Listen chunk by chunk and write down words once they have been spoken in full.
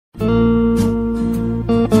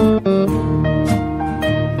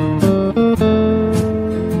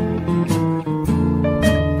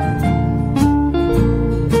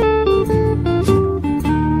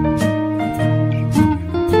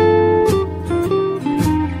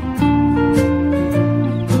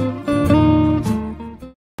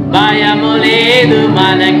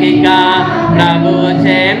ప్రభు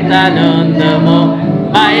చెంతనుందుము,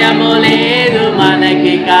 భయము లేదు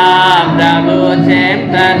మనకిక, ప్రభు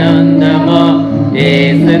చెంతనుందుము,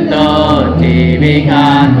 యేసుతో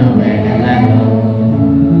జీవిగాను వెడలను,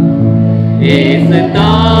 యేసుతో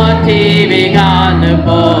జీవిగాను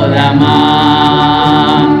పోదమా,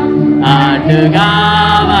 అటుగా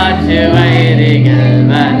వచ్చు వైరి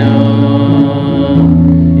గెల్వను,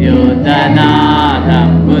 యుద్ధనాదంబుతో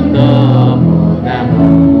పోదము.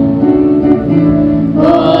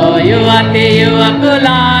 ఓ యువతి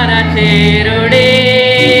యువకులార చేరుడే,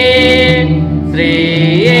 శ్రీ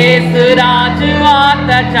యేసు రాజు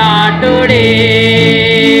వార్త చాటుడే.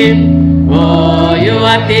 ఓ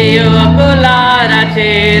యువతి యువకులార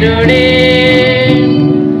చేరుడే,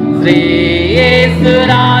 శ్రీ యేసు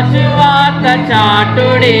రాజు వార్త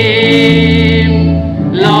చాటుడే.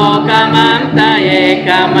 లోకమంత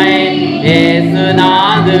ఏకమై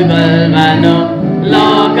యేసునాదు గొల్వను,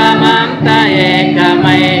 లోకమంత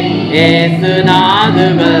ఏకమై యేసునాదు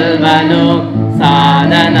గొల్వను,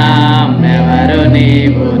 సాధనం ఎవరు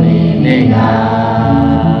నీవు నేనేగా,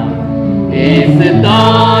 యేసుతో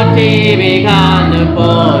జీవిగాను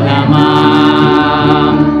పోదమా,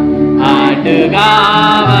 అటుగా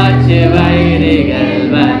వచ్చి వైరి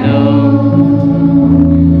గెల్వను,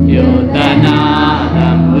 యుద్ధనాదంబుతో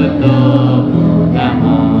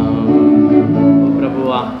పోదమా. ఓ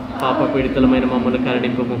ప్రభువా, పాప పీడితులమైన మమ్మల్ని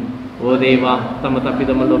కరుణింపుము. ఓ దేవా, తమ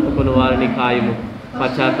తప్పిదములు ఒప్పుకొని వారిని కాయము,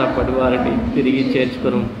 పశ్చాత్తాపడి వారిని తిరిగి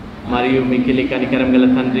చేర్చుకును. మరియు మిక్కిలి కనికరం గల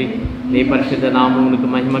తండ్రి, నీ పరిశుద్ధ నామమునకు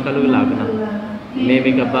మహిమ కలుగులాగున,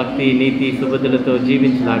 మేమిక భక్తి నీతి సుబుద్ధులతో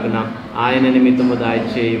జీవించలాగున ఆయన నిమిత్తము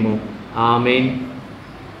దయచేయుము. ఆమేన్.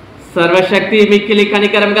 సర్వశక్తి మిక్కిలి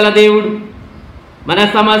కనికరం గల దేవుడు మన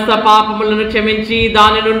సమస్త పాపములను క్షమించి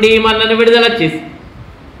దాని నుండి మనల్ని విడుదల చేసి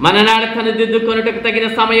మన నడకను దిద్దుకొనుటకు తగిన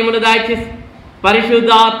సమయమును దయచేసి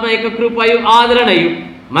పరిశుద్ధాత్మ యొక్క కృపయు ఆదరణయు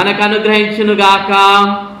మనకు అనుగ్రహించునుగాక.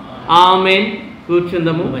 ఆమేన్.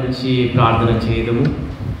 కూర్చుందము, మంచి ప్రార్థన చేయదము.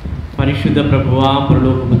 పరిశుద్ధ ప్రభువా,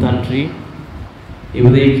 పరలోకపు తండ్రి, ఈ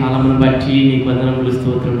ఉదయ కాలమును బట్టి నీకు వందనములు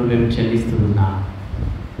స్తోత్రములు మేము చెల్లిస్తూ ఉన్నాం.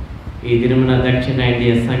 ఈ దినమున దక్షిణ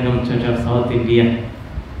ఇండియా సంఘం చర్చ్ ఆఫ్ సౌత్ ఇండియా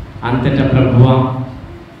అంతటా ప్రభువా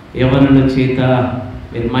యవ్వనుల చేత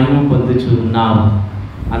మీరు మహిమ పొందుచూ ఉన్నావు.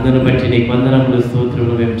 అందును బట్టి నీకు వందనములు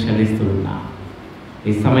స్తోత్రములు మేము చెల్లిస్తూ ఉన్నాం.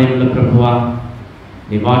 ఈ సమయంలో ప్రభువా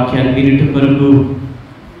నీ వాక్యాన్ని వినుట కొరకు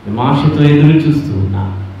మేము ఆశతో ఎదురు చూస్తూ ఉన్నాం.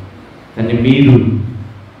 కానీ మీరు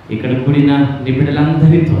ఇక్కడ కూడిన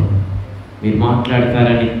నిబిడలందరితో మీరు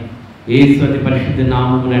మాట్లాడతారని యేసు అతి పరిశుద్ధ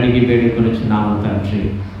నామమును అడిగి వేడుకొనుచున్నాము తండ్రి.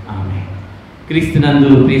 ఆమేన్. క్రీస్తునందు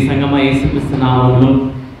ప్రియ సంగమ యేసుక్రీస్తు నామములో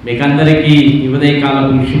మీకందరికీ ఈ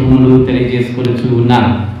ఉదయకాలపు శుభములు తెలియజేసుకొనుచు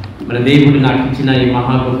ఉన్నాను. మరి దేవుడు నాకు ఇచ్చిన ఈ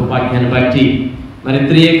మహా గొప్ప భాగ్యాన్ని బట్టి మరి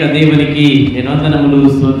త్రియేక దేవునికి నేను వందనములు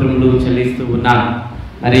స్తోత్రములు చెల్లిస్తూ ఉన్నాను.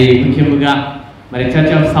 మరి ముఖ్యముగా మరి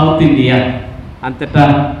చర్చ్ ఆఫ్ సౌత్ ఇండియా అంతటా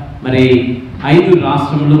మరి 5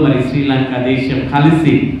 రాష్ట్రములు మరి శ్రీలంక దేశం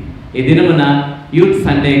కలిసి ఈ దినమున యూత్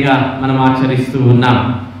సండేగా మనం ఆచరిస్తూ ఉన్నాం.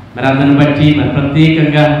 మరి అందును బట్టి మరి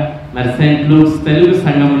ప్రత్యేకంగా మరి సెయింట్ లూక్స్ తెలుగు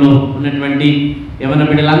సంఘంలో ఉన్నటువంటి యవన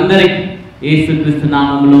బిడ్డలందరికీ యేసుక్రీస్తు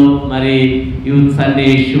నామములో మరి యూత్ సండే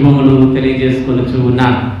శుభములు తెలియజేసుకొనుచు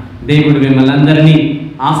ఉన్నాను. దేవుడు మిమ్మల్ని అందరినీ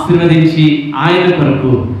ఆశీర్వదించి ఆయన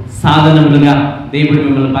కొరకు సాధనములుగా దేవుడు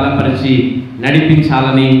మిమ్మల్ని బలపరిచి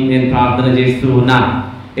నడిపించాలని నేను ప్రార్థన చేస్తూ ఉన్నాను.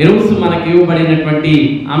 ఈరోజు మనకు ఇవ్వబడినటువంటి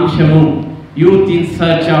అంశము youth in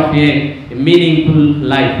search of A meaningful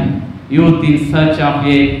life. Youth in search of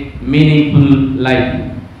A meaningful life.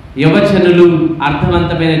 యువజనులు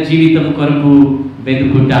అర్థవంతమైన జీవితం కొరకు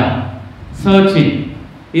వెతుకుంటా. సర్చింగ్.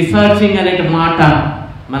 ఈ సర్చింగ్ అనే మాట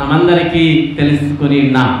మనమందరికీ తెలుసుకొని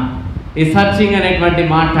ఉన్నాం. ఈ సర్చింగ్ అనేటువంటి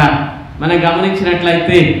మాట మనం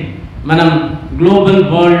గమనించినట్లయితే మనం గ్లోబల్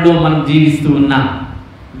వరల్డ్లో మనం జీవిస్తూ ఉన్నాం.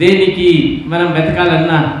 దేనికి మనం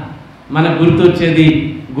వెతకాలన్నా మనకు గుర్తొచ్చేది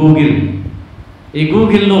గూగుల్. ఈ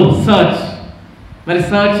గూగుల్లో సర్చ్. మరి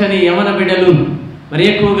సర్చ్ అని యవన బిడ్డలు మరి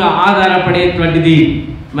ఎక్కువగా ఆధారపడేటువంటిది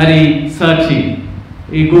మరి సర్చింగ్,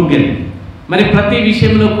 ఈ గూగుల్. మరి ప్రతి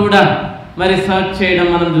విషయంలో కూడా మరి సర్చ్ చేయడం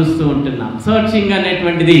మనం చూస్తూ ఉంటున్నాం. సర్చింగ్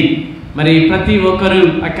అనేటువంటిది మరి ప్రతి ఒక్కరు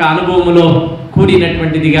యొక్క అనుభవంలో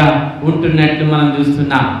కూడినటువంటిదిగా ఉంటున్నట్టు మనం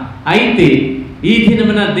చూస్తున్నాం. అయితే ఈ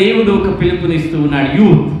దినమున దేవుడు ఒక పిలుపునిస్తూ ఉన్నాడు.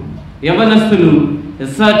 యూత్, యవనస్తులు,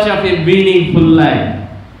 search of A meaningful life.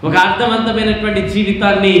 ఒక అర్థవంతమైనటువంటి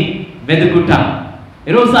జీవితాన్ని వెతుకుట.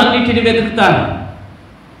 ఈరోజు అన్నిటిని వెతుకుతారు.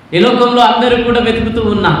 ఈ లోకంలో అందరూ కూడా వెతుకుతూ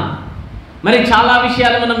ఉన్నాం. మరి చాలా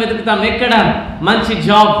విషయాలు మనం వెతుకుతాం. ఎక్కడ మంచి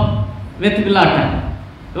జాబ్ వెతుకులాట,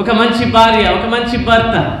 ఒక మంచి భార్య, ఒక మంచి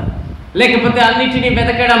భర్త, లేకపోతే అన్నిటినీ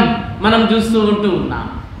వెతకడం మనం చూస్తూ ఉంటూ ఉన్నాం.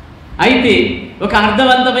 అయితే ఒక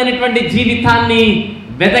అర్థవంతమైనటువంటి జీవితాన్ని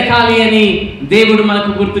వెతకాలి అని దేవుడు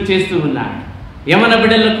మనకు గుర్తు చేస్తూ ఉన్నాడు. యవన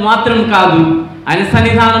బిడ్డలకు మాత్రం కాదు, ఆయన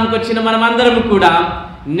సన్నిధానంకి వచ్చిన మనమందరం కూడా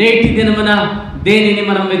నేటి దినమున దేనిని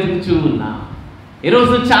మనం వెతుకుతూ ఉన్నాం.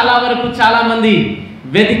 ఈరోజు చాలా వరకు చాలామంది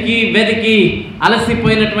వెతికి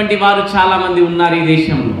అలసిపోయినటువంటి వారు చాలామంది ఉన్నారు ఈ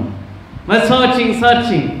దేశంలో. మరి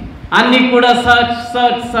సర్చింగ్ అన్నీ కూడా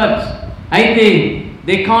సర్చ్ అయితే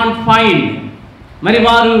దే కాంట్ ఫైండ్. మరి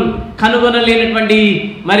వారు కనుగొనలేనటువంటి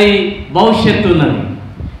మరి భవిష్యత్తు ఉన్నది,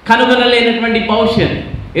 కనుగొనలేనటువంటి భవిష్యత్.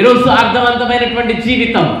 ఈరోజు అర్థవంతమైనటువంటి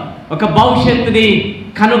జీవితం, ఒక భవిష్యత్తుని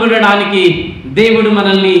కనుగొనడానికి దేవుడు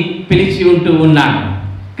మనల్ని పిలిచి ఉంటూ ఉన్నాడు.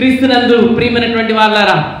 క్రీస్తునందు ప్రియమైనటువంటి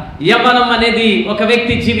వాళ్ళారా, యవ్వనం అనేది ఒక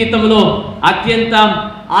వ్యక్తి జీవితంలో అత్యంత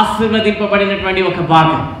ఆశీర్వదింపబడినటువంటి ఒక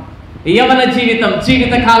భాగం. యవన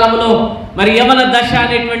జీవిత కాలంలో మరి యవన దశ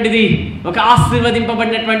అనేటువంటిది ఒక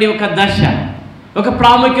ఆశీర్వదింపబడినటువంటి ఒక దశ, ఒక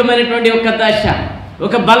ప్రాముఖ్యమైనటువంటి ఒక దశ,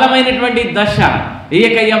 ఒక బలమైనటువంటి దశ. ఈ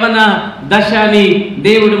యొక్క యవన దశ అని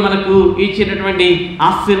దేవుడు మనకు ఇచ్చినటువంటి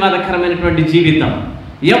ఆశీర్వాదకరమైనటువంటి జీవితం.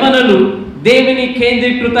 యవనులు దేవుని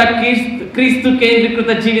కేంద్రీకృత క్రీస్తు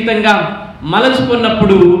కేంద్రీకృత జీవితంగా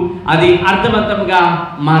మలచుకున్నప్పుడు అది అర్థవంతంగా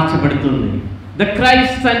మార్చబడుతుంది. The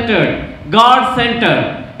Christ centred, God centred.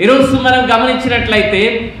 ఈరోజు మనం గమనించినట్లయితే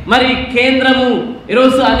మరి కేంద్రము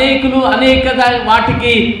ఈరోజు అనేక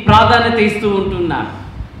వాటికి ప్రాధాన్యత ఇస్తూ ఉంటున్నారు.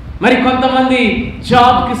 మరి కొంతమంది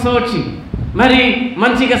జాబ్కి సోచి మరి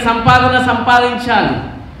మంచిగా సంపాదించాలి,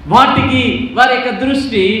 వాటికి వారి యొక్క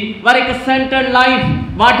దృష్టి, వారి యొక్క సెంటర్డ్ లైఫ్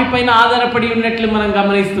వాటిపైన ఆధారపడి ఉన్నట్లు మనం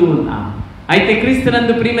గమనిస్తూ ఉన్నాం. అయితే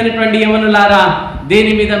క్రీస్తునందు ప్రియమైనటువంటి యవనులారా,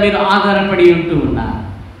 దేని మీద మీరు ఆధారపడి ఉంటూ ఉన్నారు?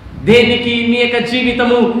 దేనికి మీ యొక్క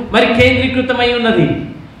జీవితము మరి కేంద్రీకృతమై ఉన్నది?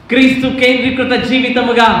 క్రీస్తు కేంద్రీకృత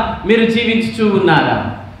జీవితముగా మీరు జీవించుచూ ఉన్నారా?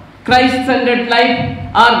 Christ centred life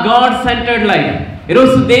or God centred life?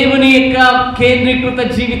 ఈరోజు దేవుని యొక్క కేంద్రీకృత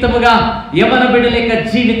జీవితముగా యవన బిడ్డల యొక్క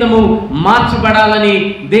జీవితము మార్చబడాలని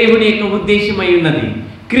దేవుని యొక్క ఉద్దేశమై ఉన్నది.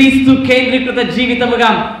 క్రీస్తు కేంద్రీకృత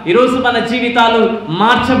జీవితముగా ఈరోజు మన జీవితాలు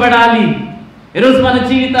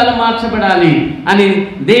మార్చబడాలి, అని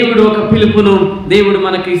దేవుడు ఒక పిలుపును దేవుడు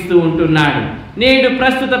మనకు ఇస్తూ ఉంటున్నాడు. నేడు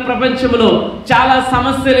ప్రస్తుత ప్రపంచంలో చాలా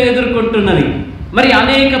సమస్యలు ఎదుర్కొంటున్నది. మరి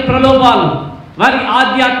అనేక ప్రలోభాలు వారి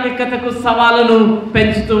ఆధ్యాత్మికతకు సవాలును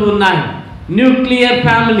పెంచుతూ ఉన్నాయి. న్యూక్లియర్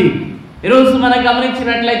ఫ్యామిలీ, ఈరోజు మనం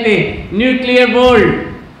గమనించినట్లయితే న్యూక్లియర్ వరల్డ్,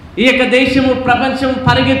 ఈ యొక్క దేశము ప్రపంచం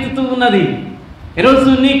పరిగెత్తుతూ ఉన్నది. ఈరోజు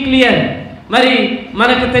న్యూక్లియర్ మరి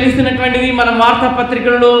మనకు తెలిసినటువంటిది మనం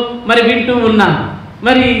వార్తాపత్రికల్లో మరి వింటూ ఉన్నాం.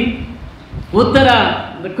 మరి ఉత్తర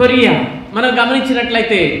కొరియా మనం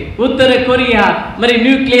గమనించినట్లయితే ఉత్తర కొరియా మరి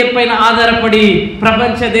న్యూక్లియర్ పైన ఆధారపడి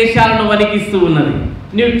ప్రపంచ దేశాలను వణికిస్తూ ఉన్నది.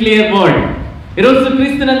 Nuclear world. ఈరోజు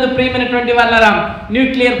క్రీస్తునందు ప్రియమైనటువంటి వాళ్ళ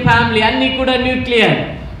న్యూక్లియర్ ఫ్యామిలీ అన్నీ కూడా న్యూక్లియర్.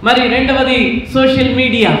 మరి రెండవది సోషల్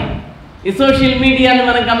మీడియా. ఈ సోషల్ మీడియాను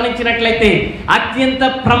మనం గమనించినట్లయితే అత్యంత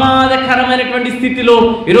ప్రమాదకరమైనటువంటి స్థితిలో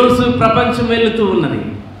ఈరోజు ప్రపంచం వెళుతూ ఉన్నది.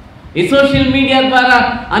 ఈ సోషల్ మీడియా ద్వారా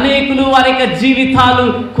అనేకులు వారి యొక్క జీవితాలు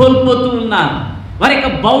కోల్పోతూ ఉన్నారు, వారి యొక్క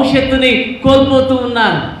భవిష్యత్తుని కోల్పోతూ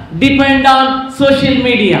ఉన్నారు. Depend on social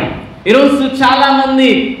media. ఈరోజు చాలా మంది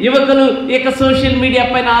యువకులు ఈ యొక్క సోషల్ మీడియా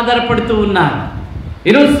పైన ఆధారపడుతూ ఉన్నారు.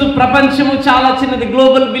 ఈరోజు ప్రపంచము చాలా చిన్నది.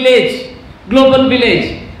 గ్లోబల్ విలేజ్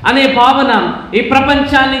అనే భావన ఈ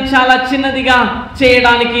ప్రపంచాన్ని చాలా చిన్నదిగా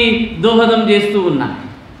చేయడానికి దోహదం చేస్తూ ఉన్నాయి.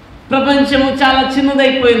 ప్రపంచము చాలా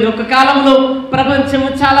చిన్నదైపోయింది. ఒక కాలంలో ప్రపంచము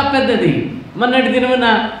చాలా పెద్దది. మొన్నటి దినమున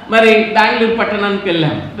మరి బెంగళూరు పట్టణానికి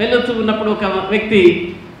వెళ్తూ ఉన్నప్పుడు ఒక వ్యక్తి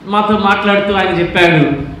మాతో మాట్లాడుతూ ఆయన చెప్పాడు,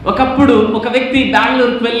 ఒకప్పుడు ఒక వ్యక్తి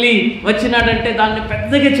బెంగళూరుకు వెళ్ళి వచ్చినాడంటే దాన్ని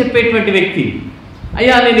పెద్దగా చెప్పేటువంటి వ్యక్తి.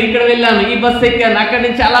 అయ్యా నేను ఇక్కడ వెళ్ళాను, ఈ బస్సు ఎక్కాను, అక్కడి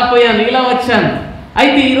నుంచి అలా పోయాను, ఇలా వచ్చాను.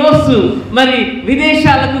 అయితే ఈరోజు మరి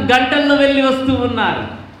విదేశాలకు గంటల్లో వెళ్ళి వస్తూ ఉన్నారు.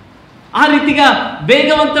 ఆ రీతిగా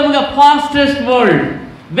వేగవంతంగా ఫాస్టెస్ట్ వరల్డ్,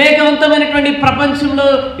 వేగవంతమైనటువంటి ప్రపంచంలో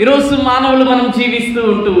ఈరోజు మానవులు మనం జీవిస్తూ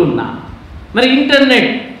ఉంటూ ఉన్నాం. మరి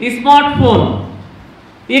ఇంటర్నెట్, ఈ స్మార్ట్ ఫోన్,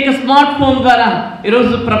 ఈ యొక్క స్మార్ట్ ఫోన్ ద్వారా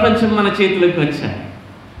ఈరోజు ప్రపంచం మన చేతిలోకి వచ్చాయి.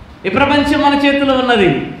 ఈ ప్రపంచం మన చేతిలో ఉన్నది.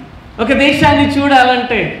 ఒక దేశాన్ని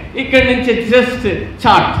చూడాలంటే ఇక్కడి నుంచి జస్ట్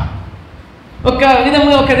చాట్, ఒక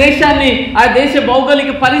విధంగా ఒక దేశాన్ని, ఆ దేశ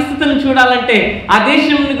భౌగోళిక పరిస్థితులను చూడాలంటే ఆ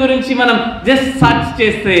దేశం గురించి మనం జస్ట్ సర్చ్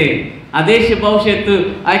చేస్తే ఆ దేశ భవిష్యత్తు,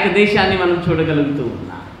 ఆ యొక్క దేశాన్ని మనం చూడగలుగుతూ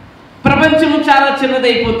ఉన్నాం. ప్రపంచము చాలా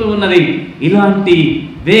చిన్నదైపోతూ ఉన్నది. ఇలాంటి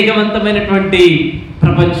వేగవంతమైనటువంటి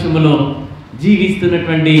ప్రపంచములో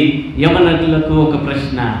జీవిస్తున్నటువంటి యవనులకు ఒక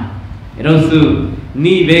ప్రశ్న, ఈరోజు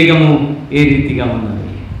నీ వేగము ఏ రీతిగా ఉన్నది?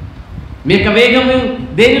 మీ యొక్క వేగము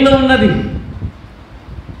దేనిలో ఉన్నది?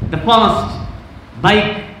 ద ఫాస్ట్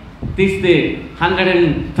బైక్ తీస్తే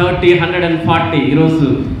 130, 140 ఈరోజు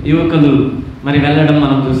యువకులు మరి వెళ్ళడం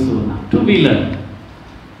మనం చూస్తూ ఉన్నాం. 2 వీలర్,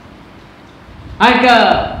 ఆ యొక్క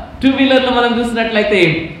 2 వీలర్లో మనం చూసినట్లయితే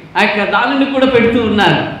ఆ యొక్క దానిని కూడా పెడుతూ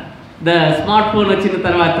ఉన్నారు. స్మార్ట్ ఫోన్ వచ్చిన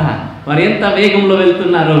తర్వాత వారు ఎంత వేగంలో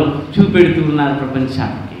వెళ్తున్నారో చూపెడుతూ ఉన్నారు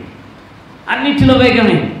ప్రపంచానికి. అన్నిటిలో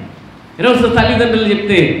వేగమే. ఈరోజు తల్లిదండ్రులు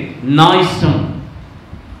చెప్తే నా ఇష్టం,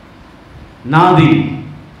 నాది,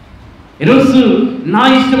 ఈరోజు నా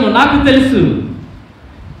ఇష్టము, నాకు తెలుసు,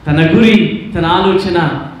 తన గురి, తన ఆలోచన,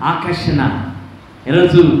 ఆకర్షణ.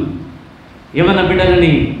 ఈరోజు యవన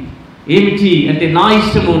బిడ్డలని ఏమిటి అంటే నా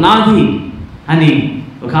ఇష్టము, నాది అని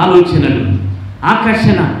ఒక ఆలోచనలు,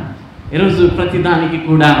 ఆకర్షణ. ఈరోజు ప్రతిదానికి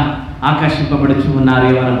కూడా ఆకర్షింపబడుచు ఉన్నారు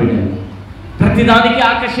యవన బిడ్డలు. ప్రతిదానికి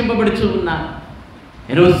ఆకర్షింపబడుచు ఉన్నారు.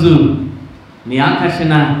 ఈరోజు నీ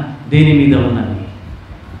ఆకర్షణ దేని మీద ఉన్నది?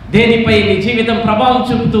 దేనిపై నీ జీవితం ప్రభావం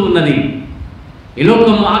చూపుతూ ఉన్నది? ఈ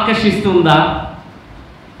లోకం ఆకర్షిస్తుందా?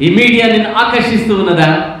 ఈ మీడియా నిన్ను ఆకర్షిస్తూ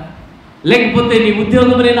ఉన్నదా? లేకపోతే నీ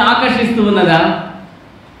ఉద్యోగం నిన్ను ఆకర్షిస్తూ ఉన్నదా?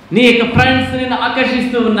 నీ యొక్క ఫ్రెండ్స్ నిన్ను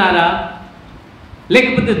ఆకర్షిస్తూ ఉన్నారా?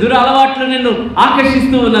 లేకపోతే దురలవాట్లు నిన్ను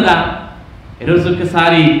ఆకర్షిస్తూ ఉన్నదా? ఈరోజు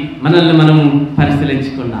ఒకసారి మనల్ని మనము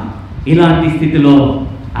పరిశీలించుకున్నాం. ఇలాంటి స్థితిలో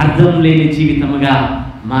అర్థం లేని జీవితముగా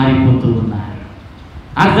మారిపోతూ ఉన్నారు.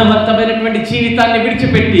 అర్థవంతమైనటువంటి జీవితాన్ని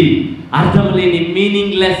విడిచిపెట్టి అర్థం లేని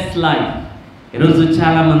మీనింగ్లెస్ లైఫ్. ఈరోజు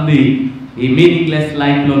చాలామంది ఈ మీనింగ్లెస్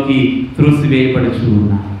లైఫ్లోకి త్రోసివేయబడుచు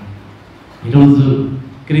ఉన్నారు. ఈరోజు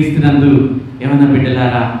క్రీస్తునందు యవన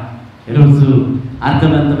బిడ్డలారా, ఈరోజు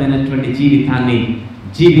అర్థవంతమైనటువంటి జీవితాన్ని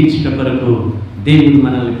జీవించుట కొరకు దేవుడు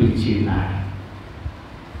మనల్ని పిలిచి ఉన్నాడు.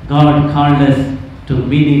 God called us to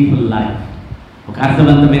meaningful life. ఒక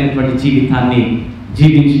అర్థవంతమైనటువంటి జీవితాన్ని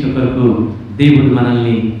జీవించుట కొరకు దేవుడు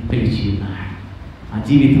మనల్ని పిలిచి ఉన్నాడు. ఆ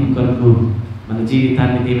జీవితం కొరకు మన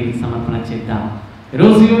జీవితాన్ని దేవునికి సమర్పణ చేద్దాం.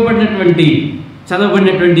 ఈరోజు ఇవ్వబడినటువంటి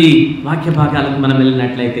చదవబడినటువంటి వాక్య భాగాలకు మనం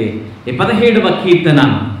వెళ్ళినట్లయితే ఈ 17వ కీర్తన,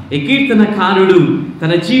 ఈ కీర్తనకారుడు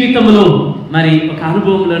తన జీవితంలో మరి ఒక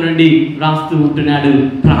అనుభవంలో నుండి రాస్తూ ఉంటున్నాడు,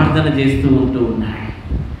 ప్రార్థన చేస్తూ ఉంటూ ఉన్నాడు.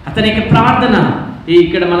 అతని యొక్క ప్రార్థన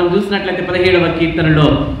ఇక్కడ మనం చూసినట్లయితే 17వ కీర్తనలో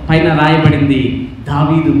పైన రాయబడింది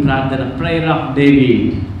దావీదు ప్రార్థన, ప్రేయర్ ఆఫ్ డేవిడ్.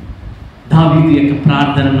 దావీదు యొక్క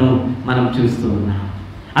ప్రార్థనను మనం చూస్తూ ఉన్నాం.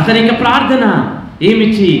 అతని యొక్క ప్రార్థన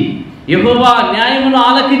ఏమిటి? యెహోవా న్యాయమును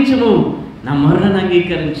ఆలకించుము, నా మొర్రను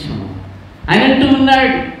అంగీకరించుము. ఆయన అంటూ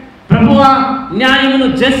ఉన్నాడు, ప్రభువా న్యాయమును,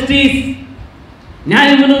 జస్టిస్,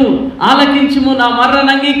 న్యాయమును ఆలకించుము, నా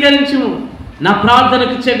మొర్రను అంగీకరించుము, నా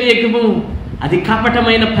ప్రార్థనకు చెవి ఎగుము. అది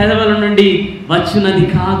కపటమైన పెదవుల నుండి వచ్చినది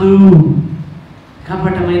కాదు.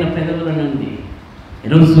 కపటమైన పెదవుల నుండి.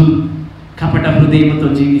 ఈరోజు కపట హృదయంతో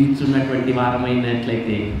జీవిస్తున్నటువంటి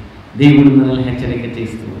వారమైనట్లయితే దేవుడు మనల్ని హెచ్చరిక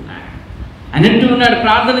చేస్తూ ఉన్నాడు. అని అంటూ ఉన్నాడు,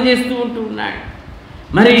 ప్రార్థన చేస్తూ ఉంటూ ఉన్నాడు.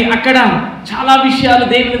 మరి అక్కడ చాలా విషయాలు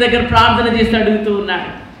దేవుని దగ్గర ప్రార్థన చేసి అడుగుతూ ఉన్నాడు.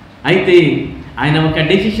 అయితే ఆయన ఒక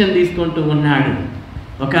డెసిషన్ తీసుకుంటూ ఉన్నాడు,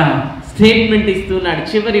 ఒక స్టేట్మెంట్ ఇస్తున్నాడు.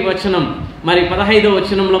 చివరి వచనం, మరి 15వ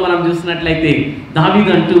వచనంలో మనం చూసినట్లయితే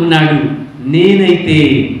దావీదు అంటూ ఉన్నాడు, నేనైతే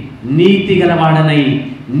నీతి గలవాడనై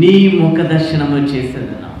నీ ముఖ దర్శనము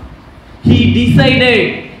చేసేదను. He decided,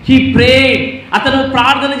 he prayed. అతను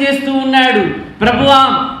ప్రార్థన చేస్తూ ఉన్నాడు, ప్రభువా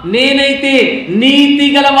నేనైతే నీతి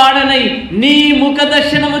గలవాడనై నీ ముఖ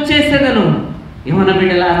దర్శనము చేసేదను. ఏమన్నా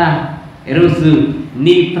బిడ్డలారా, ఈరోజు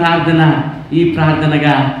నీ ప్రార్థన ఈ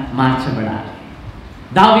ప్రార్థనగా మార్చబడాలి.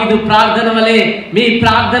 దావీదు ప్రార్థన వలె మీ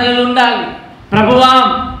ప్రార్థనలు ఉండాలి. ప్రభువా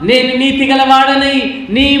నేను నీతి గలవాడనై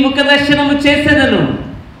నీ ముఖ దర్శనము చేసేదను.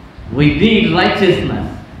 We need righteousness.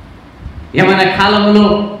 యవన కాలంలో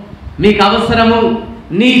మీకు అవసరము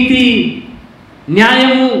నీతి,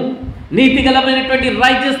 న్యాయము, నీతి గలమైనటువంటి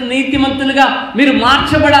రైచస్, నీతిమంతులుగా మీరు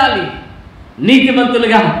మార్చబడాలి,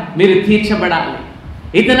 నీతిమంతులుగా మీరు తీర్చబడాలి.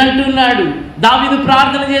 ఇతను అంటున్నాడు, దావీదు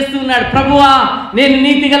ప్రార్థన చేస్తున్నాడు, ప్రభువా నేను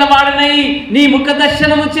నీతి గలవాడనై నీ ముఖ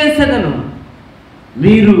దర్శనము చేసేదను.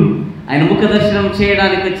 మీరు ఆయన ముఖ దర్శనం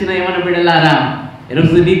చేయడానికి వచ్చిన యవన బిడ్డలారా,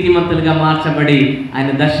 ఈరోజు నీతిమంతులుగా మార్చబడి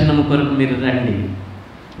ఆయన దర్శనము కొరకు మీరు రండి.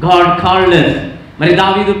 God called us. మరి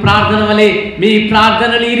దావీదు ప్రార్థన వలె మీ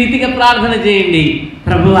ప్రార్థనలు ఈ రీతిగా ప్రార్థన చేయండి,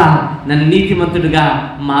 ప్రభువా నన్ను నీతిమంతుడుగా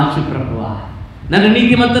మార్చు, ప్రభువా నన్ను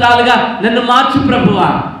నీతిమంతురాలుగా నన్ను మార్చు, ప్రభువా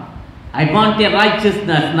ఐ వాంట్ ఏ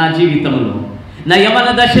రైచియస్నెస్ నా జీవితంలో. నా యవన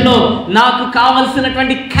దశలో నాకు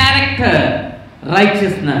కావలసినటువంటి క్యారెక్టర్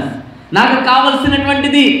రైచియస్నెస్, నాకు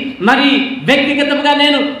కావలసినటువంటిది మరి వ్యక్తిగతంగా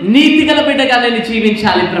నేను నీతి గల బిడ్డగా నేను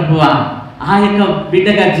జీవించాలి ప్రభువా. ఆ యొక్క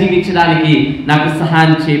బిడ్డగా జీవించడానికి నాకు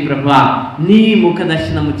సహాయం చేయి ప్రభువా. నీ ముఖ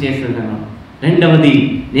దర్శనము చేసేదను. రెండవది,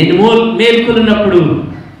 నేను మేల్కొన్నప్పుడు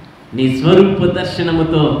నీ స్వరూప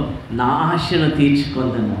దర్శనముతో నా ఆశను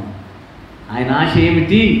తీర్చుకొందను. ఆయన ఆశ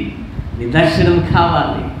ఏమిటి? నీ దర్శనం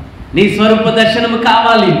కావాలి, నీ స్వరూప దర్శనము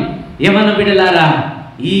కావాలి. యవన బిడ్డలారా,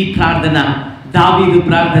 ఈ ప్రార్థన దావీదు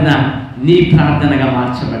ప్రార్థన నీ ప్రార్థనగా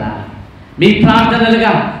మార్చబడాలి. మీ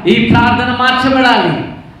ప్రార్థనలుగా ఈ ప్రార్థన మార్చబడాలి.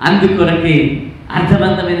 అందుకొరకే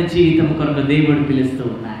అర్థవంతమైన జీవితం కొరకు దేవుడు పిలుస్తూ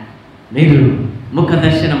ఉన్నాడు. మీరు ముఖ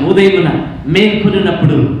దర్శనం ఉదయమున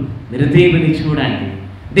మేల్కొన్నప్పుడు మీరు దేవుని చూడండి,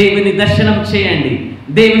 దేవుని దర్శనం చేయండి,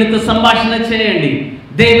 దేవునితో సంభాషణ చేయండి,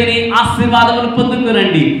 దేవుని ఆశీర్వాదములు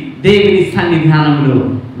పొందుకునండి. దేవుని సన్నిధానంలో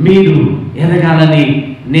మీరు ఎదగాలని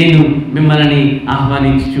నేను మిమ్మల్ని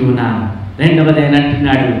ఆహ్వానించుచున్నాను. రెండవది ఆయన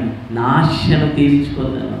అంటున్నాడు, నా ఆశను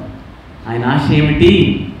తీర్చుకుందాను. ఆయన ఆశ ఏమిటి?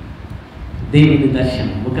 దేవుని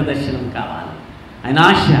దర్శనం, ముఖ దర్శనం కావాలి. ఆయన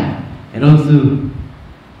ఆశ. ఈరోజు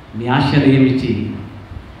మీ ఆశలు ఏమిటి?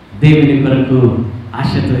 దేవుని కొరకు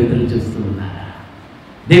ఆశతో ఎదురు చూస్తూ ఉన్నారా?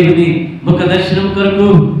 దేవుని ముఖ దర్శనం కొరకు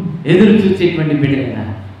ఎదురు చూసేటువంటి బిడ్డగా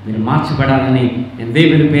మీరు మార్చబడాలని నేను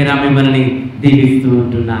దేవుని పేర మిమ్మల్ని దీవిస్తూ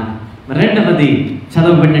ఉంటున్నాను. రెండవది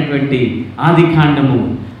చదవబడినటువంటి ఆదికాండము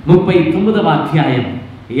 39వ అధ్యాయం.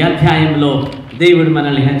 ఈ అధ్యాయంలో దేవుడు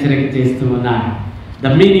మనల్ని హెచ్చరిక చేస్తూ ఉన్నాడు.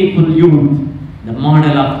 The meaningful youth, the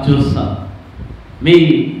model of Joseph. మీ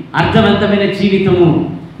అర్థవంతమైన జీవితము,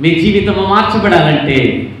 మీ జీవితము మార్చబడాలంటే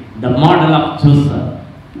ద మోడల్ ఆఫ్ జోసెఫ్.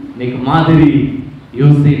 మీకు మాదిరి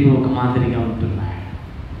యోసేపు ఒక మాదిరిగా ఉంటున్నాడు.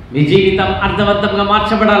 మీ జీవితం అర్థవంతంగా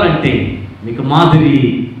మార్చబడాలంటే మీకు మాదిరి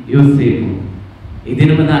యోసేపు. ఈ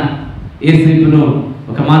దినమున యోసేపును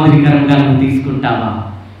ఒక మాదిరికరంగా నువ్వు తీసుకుంటావా?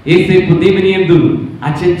 యోసేపు దేవుని యందు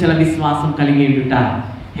అచంచల విశ్వాసం కలిగి ఉండుట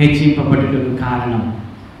హెచ్చింపబడుటకు కారణం.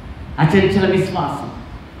 అచంచల విశ్వాసం.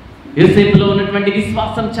 యోసేపులో ఉన్నటువంటి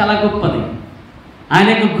విశ్వాసం చాలా గొప్పది. ఆయన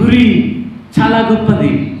యొక్క గురి చాలా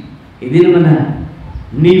గొప్పది. ఈ దినమున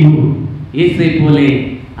నీవు యోసేపులే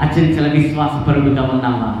అచంచల విశ్వాసపరుడుగా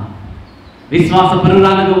ఉన్నావా?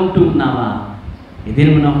 విశ్వాసపరురాలుగా ఉంటూ ఉన్నావా? ఈ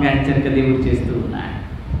దినమున ఒక హెచ్చరిక దేవుడు చేస్తూ ఉన్నాడు.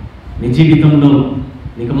 నీ జీవితంలో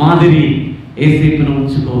నీకు మాదిరి యోసేపును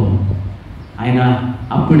ఉంచుకో. ఆయన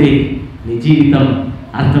అప్పుడే నీ జీవితం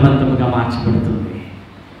అర్థవంతముగా మార్చబడుతుంది.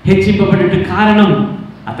 హెచ్చింపబడే కారణం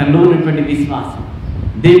అతనిలో ఉన్నటువంటి విశ్వాసం.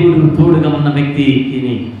 దేవుడు తోడుగా ఉన్న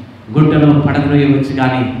వ్యక్తిని గుట్టలో పడద్రోయవచ్చు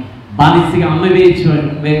కానీ, బానిసగా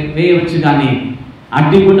వేయవచ్చు కానీ,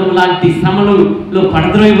 అగ్నిగుండం లాంటి శ్రమలలో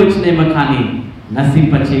పడద్రోయవచ్చునేమో కానీ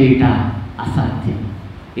నశింపచేయుట అసాధ్యం.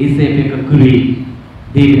 యోసేపు యొక్క గురి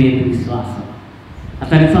దేవుని యొక్క విశ్వాసం.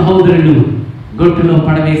 అతని సహోదరులు గొట్టులో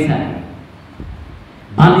పడవేశారు,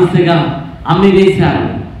 బానిసగా అమ్మివేశారు.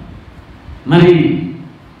 మరి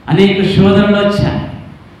అనేక శోధనలు వచ్చాయి,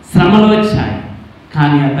 శ్రమలు వచ్చాయి,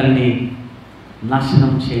 కానీ అతన్ని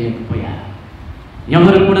నాశనం చేయలేకపోయారు.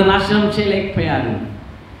 ఎవరు కూడా నాశనం చేయలేకపోయారు.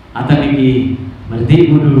 అతనికి మరి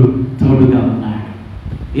దేవుడు తోడుగా ఉన్నాడు.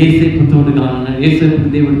 యోసేపు తోడుగా ఉన్నాడు. యోసేపుకు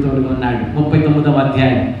దేవుడు తోడుగా ఉన్నాడు. 39వ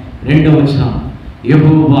అధ్యాయం 2వ వచనం.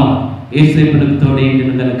 యెహోవా యోసేపునకు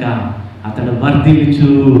తోడైండును గనుక అతడు వర్ధిల్లుచు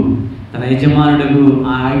తన యజమానుడు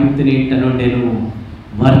ఆ ఐగుప్తుని ఇంట నుండెను.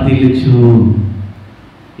 వర్ధిల్లుచు.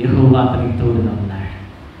 యెహోవా అతనికి తోడుగా ఉన్నాడు.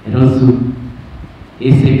 ఈరోజు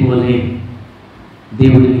యోసేపు వలె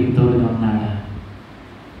దేవుడు నీకు తోడుగా ఉన్నాడా?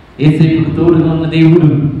 యోసేపుకు తోడుగా ఉన్న దేవుడు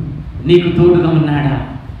నీకు తోడుగా ఉన్నాడా?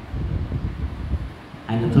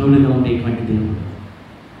 ఆయన తోడుగా ఉండేటువంటి దేవుడు.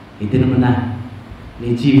 ఈ దినమున నీ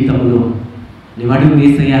జీవితంలో నీవు అడుగు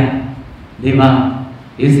వేసయ్యా, దేవా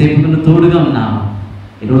యోసేపుకు తోడుగా ఉన్నావు.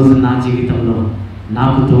 ఈరోజు నా జీవితంలో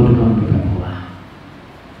నాకు తోడుగా ఉండు ప్రభువా.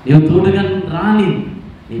 నీవు తోడుగా రాని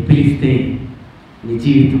నీ పిలిస్తే నీ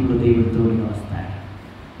జీవితంలో దేవుడు తోడుగా వస్తాడు.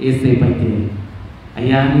 యోసేపు అయితే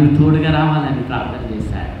అయ్యా నీవు తోడుగా రావాలని ప్రార్థన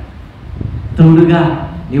చేశాడు. తోడుగా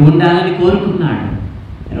నీవు ఉండాలని కోరుకున్నాడు.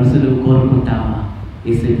 ఈరోజు నువ్వు కోరుకుంటావా?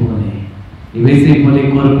 యోసేపు వలె. నువ్వు యోసేపు వలె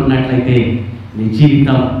కోరుకున్నట్లయితే నీ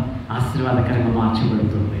జీవితం ఆశీర్వాదకరంగా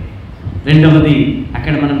మార్చబడుతుంది. రెండవది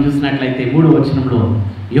అక్కడ మనం చూసినట్లయితే 3వ వచనంలో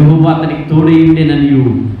యెహోవా అతనికి తోడై ఉండెననియు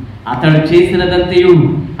అతడు చేసినదంతయు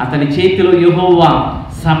అతని చేతిలో యెహోవా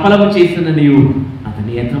సఫలము చేసిననియు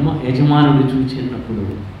అతని యజమానుడు చూచినప్పుడు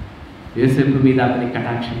యోసేపు మీద అతని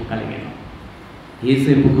కటాక్షం కలిగాను.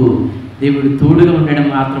 యోసేపుకు దేవుడు తోడుగా ఉండడం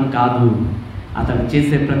మాత్రం కాదు, అతడు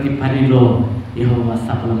చేసే ప్రతి పనిలో యెహోవా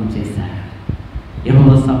సఫలం చేశాడు.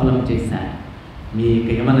 యెహోవా సఫలం చేశాడు. మీ యొక్క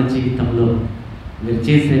యవన జీవితంలో మీరు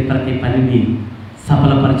చేసే ప్రతి పనిని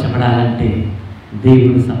సఫలపరచబడాలంటే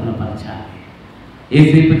దేవుడు సఫలపరచాలి.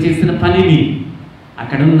 యోసేపు చేసిన పనిని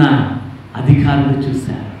అక్కడున్న అధికారులు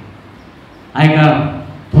చూశారు. ఆ యొక్క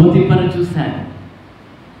పోతీఫరు చూశాడు,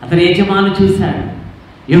 అతని యజమాని చూశాడు.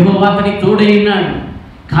 యెహోవా అతనికి తోడై ఉన్నాడు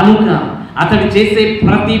కనుక అతడు చేసే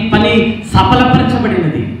ప్రతి పని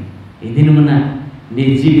సఫలపరచబడినది. ఈ దినమున నీ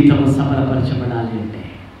జీవితము సఫలపరచబడాలి అంటే,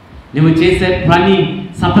 నువ్వు చేసే పని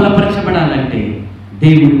సఫలపరచబడాలంటే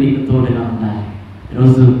దేవుడు నీకు తోడుగా ఉండాలి.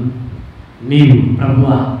 ఈరోజు నీవు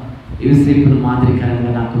ప్రభువా యోసేపును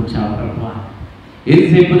మాదిరికరంగా నాకు ఉంచావు ప్రభువా.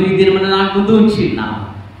 యోసేపును ఈ దినమున నాకు ముందు ఉంచి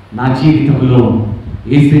నా జీవితంలో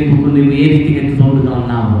యోసేపుకు నువ్వు ఏ రీతిగా తోడుగా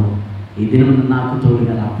ఉన్నావో ఈ దినమున నాకు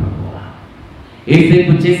తోడుగా రా ప్రభువా.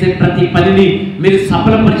 యోసేపు చేసే ప్రతి పనిని మీరు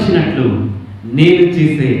సఫలపరిచినట్లు నేను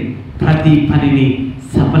చేసే ప్రతి పనిని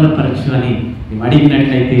సఫలపరచు అని నువ్వు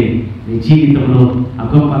అడిగినట్లయితే నీ జీవితంలో ఆ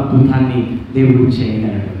గొప్ప అద్భుతాన్ని దేవుడు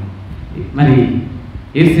చేయగలడు. మరి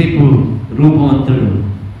యోసేపు రూపవంతుడు,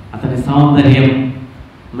 అతని సౌందర్యం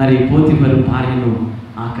మరి పోతిఫరు భార్యను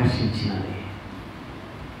ఆకర్షించినది.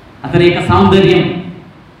 అతని యొక్క సౌందర్యం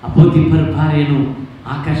ఆ పోతిఫరు భార్యను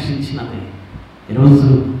ఆకర్షించినది. ఈరోజు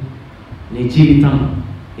నీ జీవితం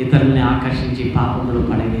ఇతరుల్ని ఆకర్షించి పాపంలో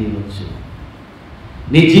పడవేయవచ్చు.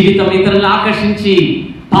 నీ జీవితం ఇతరులను ఆకర్షించి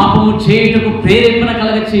పాపము చేయుటకు ప్రేరేపణ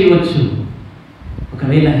కలగ చేయవచ్చు.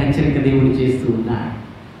 ఒకవేళ హెచ్చరిక దేవుడు చేస్తూ ఉన్నాడు.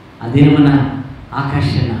 అదేమన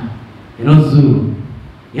ఆకర్షణ. ఈరోజు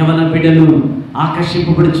యవన బిడ్డలు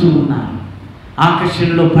ఆకర్షింపబడుచూ ఉన్నారు.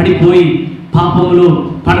 ఆకర్షణలో పడిపోయి పాపములో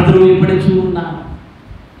పడద్రోయబడుచూ ఉన్నారు.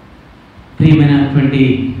 ప్రియమైనటువంటి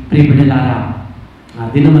ప్రియబిడ్డలారా, ఆ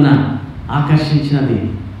దినమున ఆకర్షించినది.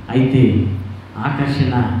 అయితే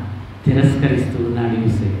ఆకర్షణ తిరస్కరిస్తూ ఉన్నాడు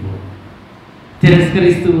యోసేపు.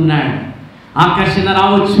 తిరస్కరిస్తూ ఉన్నాడు. ఆకర్షణ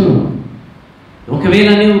రావచ్చు. ఒకవేళ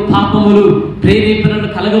నీవు పాపములు ప్రేరేపణలు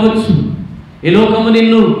కలగవచ్చు. ఈ లోకము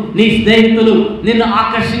నిన్ను, నీ స్నేహితులు నిన్ను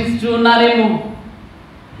ఆకర్షిస్తూ ఉన్నారేమో,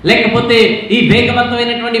 లేకపోతే ఈ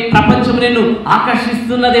వేగవంతమైనటువంటి ప్రపంచం నిన్ను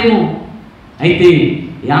ఆకర్షిస్తున్నదేమో. అయితే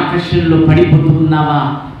ఈ ఆకర్షణలో పడిపోతూ ఉన్నావా?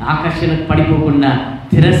 ఆకర్షణకు పడిపోకుండా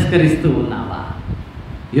తిరస్కరిస్తూ ఉన్నావా?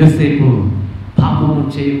 యోసేపు పాపము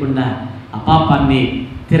చేయకుండా ఆ పాపాన్ని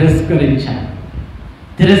తిరస్కరించాడు.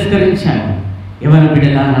 ఎవరి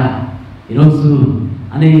బిడ్డలారా, ఈరోజు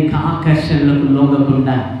అనేక ఆకర్షణలకు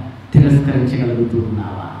లొంగకుండా తిరస్కరించగలుగుతూ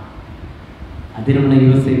ఉన్నావా? అదిరమైన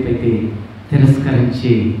యోసేపు అయితే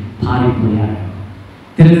తిరస్కరించి పారిపోయాడు.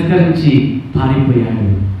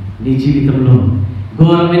 నీ జీవితంలో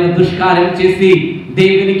ఘోరమైన దుష్కార్యం చేసి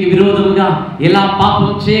దేవునికి విరోధంగా ఎలా పాపం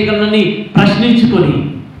చేయగలనని ప్రశ్నించుకొని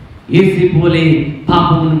యోసేపువలే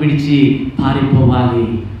పాపమును విడిచి పారిపోవాలి.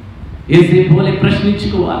 యోసేపువలే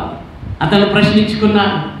ప్రశ్నించుకోవాలి. అతను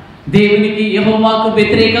ప్రశ్నించుకున్నాడు. దేవునికి యెహోవాకు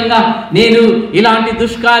వ్యతిరేకంగా నేను ఇలాంటి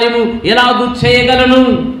దుష్కార్యము ఎలాగూ చేయగలను?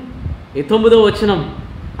 9వ వచనం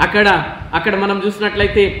అక్కడ మనం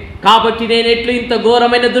చూసినట్లయితే, కాబట్టి నేను ఎట్లు ఇంత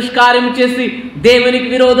ఘోరమైన దుష్కార్యం చేసి దేవునికి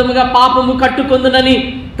విరోధముగా పాపము కట్టుకొందునని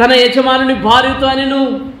తన యజమానుని భార్యతో అనెను.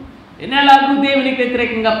 ఎలాగూ దేవునికి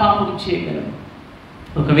వ్యతిరేకంగా పాపం చేయగలను?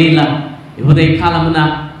 ఒకవేళ ఉదయ కాలమున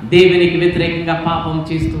దేవునికి వ్యతిరేకంగా పాపం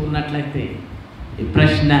చేస్తూ ఉన్నట్లయితే ఈ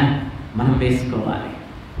ప్రశ్న మనం వేసుకోవాలి.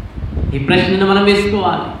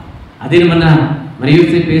 అదే మరి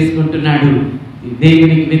యోసేపు వేసుకుంటున్నాడు.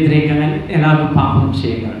 దేవునికి వ్యతిరేకంగా ఎలాగో పాపం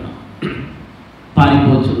చేయగలను?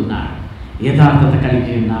 పారిపోచు ఉన్నాడు. యథార్థత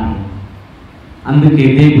కలిగి ఉన్నాడు. అందుకే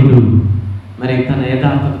దేవుడు మరి తన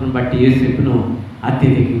యథార్థతను బట్టి యోసేపును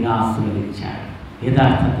అత్యధికంగా ఆశీర్వదించాడు.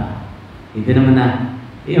 యథార్థత ఈ దినమున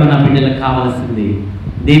ఏమైనా బిడ్డలకు కావలసింది,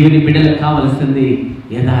 దేవుని బిడ్డలకు కావలసింది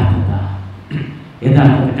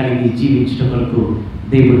యథార్థత కలిగి జీవించడం వరకు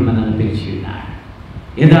దేవుడు మనల్ని పిలిచి ఉన్నాడు.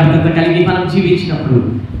 యథార్థత కలిగి మనం జీవించినప్పుడు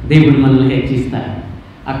దేవుడు మనల్ని హెచ్చిస్తాడు.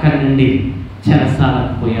 అక్కడి నుండి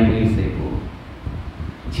చెరసాలకు పోయాడు యోసేపు.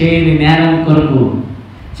 చేయని నేరం కొరకు,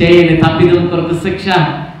 చేయని తప్పిదం కొరకు శిక్ష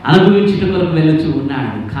అనుభవించడం కొరకు వెళుచూ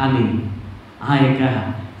ఉన్నాడు. కానీ ఆ యొక్క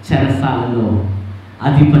చెరసాలలో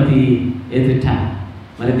అధిపతి ఎదుట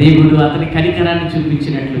మరి దేవుడు అతని కనికరాన్ని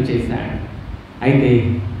చూపించినట్లు చేశాడు. అయితే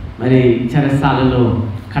మరి చెరసాలలో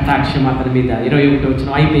కటాక్షం అతని మీద 21వ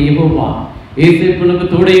వచనం, అయితే యెహోవా యోసేపునకు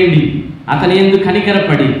తోడేయండి, అతని యందు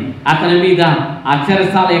కనికరపడి అతని మీద ఆ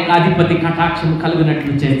చెరసాల యొక్క అధిపతి కటాక్షం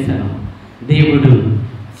కలుగునట్లు చేశాను. దేవుడు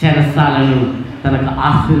చెరసాలను తనకు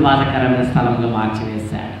ఆశీర్వాదకరమైన స్థలంగా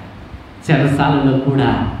మార్చివేశాడు. చెరసాలలో కూడా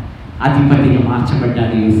అధిపతిగా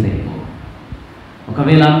మార్చబడ్డాడు యోసేపు.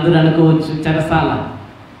 ఒకవేళ అందరూ అనుకోవచ్చు చెరసాల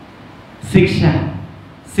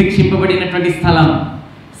శిక్షింపబడినటువంటి స్థలం,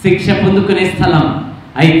 శిక్ష పొందుకునే స్థలం.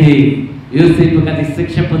 అయితే యోసేపుకి అది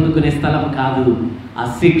శిక్ష పొందుకునే స్థలం కాదు. ఆ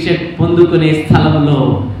శిక్ష పొందుకునే స్థలంలో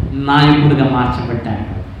నాయకుడిగా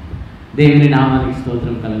మార్చబడ్డాడు. దేవుని నామానికి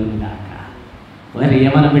స్తోత్రం కలుగును గాక. వారి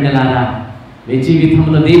యవన బిడ్డలారా, మీ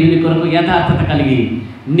జీవితంలో దేవుని కొరకు యథార్థత కలిగి,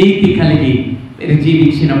 నీతి కలిగి మీరు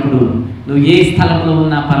జీవించినప్పుడు నువ్వు ఏ స్థలంలో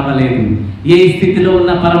ఉన్నా పర్వాలేదు, ఏ స్థితిలో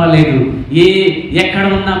ఉన్నా పర్వాలేదు, ఎక్కడ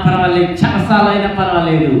ఉన్నా పర్వాలేదు, చెరసాల అయినా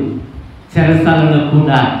పర్వాలేదు, చెరసాలలో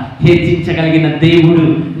కూడా హెచ్చించగలిగిన దేవుడు,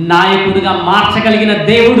 నాయకుడిగా మార్చగలిగిన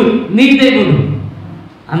దేవుడు నీ దేవుడు.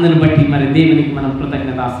 అందును బట్టి మరి దేవునికి మనం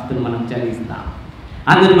కృతజ్ఞతాస్తుతులు మనం చెల్లిస్తాం.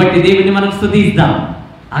 అందుని బట్టి దేవుని మనం స్తుతిస్తాం.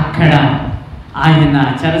 అక్కడ ఆయన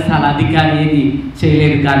చెరసాల అధికారి ఏది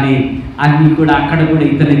చేయలేదు, కానీ అన్ని కూడా అక్కడ కూడా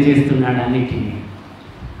ఇతనే చేస్తున్నాడు అన్నిటినీ.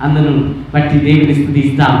 అందును బట్టి దేవుని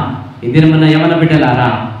స్తుతిస్తాం. ఈ దినమున యవన బిడ్డలారా,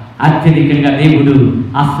 అత్యధికంగా దేవుడు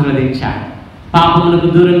ఆశీర్వదించాడు. పాపములకు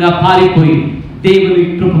దూరంగా పారిపోయి దేవుని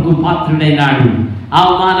కృపకు పాత్రుడైనాడు.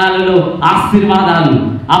 అవమానాలలో ఆశీర్వాదాలు,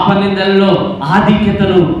 అపనిందలలో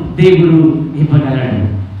ఆధిక్యతను దేవుడు ఇవ్వగలడు.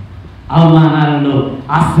 అవమానాలలో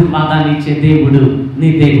ఆశీర్వాదాన్ని ఇచ్చే దేవుడు నీ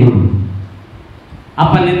దేవుడు.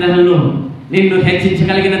 అపనిందలలో నిన్ను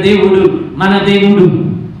హెచ్చించగలిగిన దేవుడు మన దేవుడు.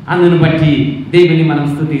 అందును బట్టి దేవుని మనం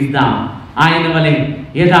స్తుతిస్తాం. ఆయన వలె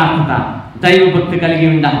యథార్థత, దైవభక్తి కలిగి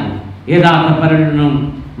ఉండాలి. యథార్థ పరులను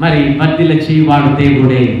మరి వర్ధిల్ల చేయువాడు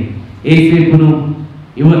దేవుడే. యేసేపును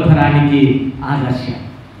యువతరానికి ఆదర్శం.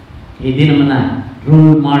 ఈ దినమున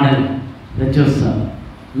రోల్ మోడల్ చూస్తాం.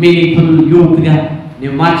 మీనింగ్ఫుల్ యూత్గా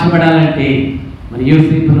నువ్వు మార్చబడాలంటే మరి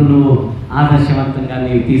యోసేపును నువ్వు ఆదర్శవంతంగా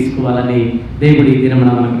నీవు తీసుకోవాలని దేవుడు ఈ దినమున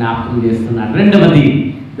మనకు జ్ఞాపకం చేస్తున్నాడు. రెండవది,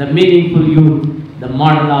 the meaningful youth, the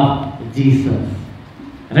model of Jesus.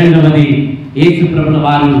 రెండవది, యేసు ప్రభుల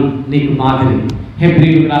వారు నీకు మాదిరి.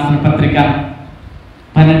 హెబ్రీయులకు రాసిన పత్రిక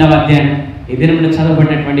 12వ అధ్యాయం ఈ దినమున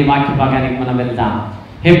చదవబడినటువంటి వాక్య భాగానికి మనం వెళ్దాం.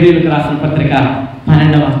 హెబ్రీయులకు రాసిన పత్రిక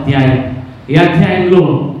 12వ అధ్యాయం. ఈ అధ్యాయంలో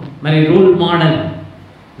మరి రోల్ మోడల్,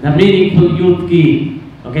 ద మీనింగ్ఫుల్ యూత్కి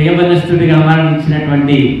ఒక యవనస్తుడిగా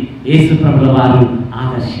మరణించినటువంటి యేసు ప్రభుల వారు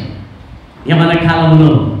ఆదర్శం. యవన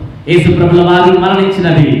కాలంలో యేసు ప్రభుల వారు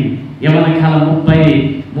మరణించినది యవన కాలం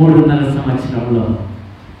 33.5 సంవత్సరంలో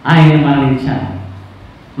ఆయన మరణించారు.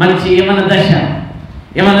 మంచి యవన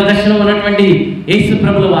దశలో ఉన్నటువంటి యేసు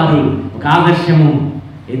ప్రభుల వారు ఒక ఆదర్శము.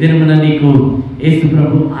 ఎదురుమున నీకు యేసు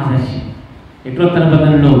ప్రభు ఆదర్శం. క్రొత్త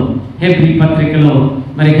నిబంధనలో హెబ్రీ పత్రికలో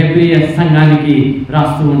మరి హెబ్రీయ సంఘానికి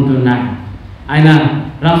రాస్తూ ఉంటున్నాడు. ఆయన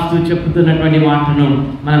రాస్తూ చెప్పుతున్నటువంటి మాటను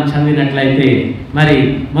మనం చదివినట్లయితే మరి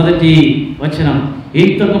మొదటి వచనం,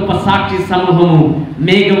 ఇంత గొప్ప సాక్షి సమూహము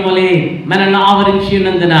మేఘం వలె మనల్ని ఆవరించి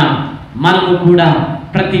ఉన్నందున మనము కూడా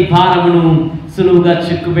ప్రతి భారమును సులువుగా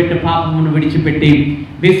చిక్కుబెట్టి పాపమును విడిచిపెట్టి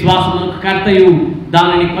విశ్వాసమునకు కర్తయు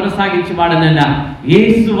దానిని కొనసాగించి వాడనైనా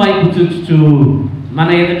యేసు వైపు చూచుచు మన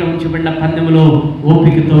ఎదుట ఉంచబడిన పందెములో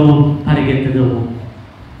ఓపికతో పరిగెత్తదు.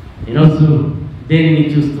 ఈరోజు దేనిని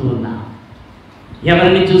చూస్తూ ఉన్నా,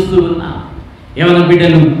 ఎవరిని చూస్తూ ఉన్నా? ఎవరి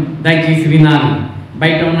బిడ్డలు దయచేసి వినాలి.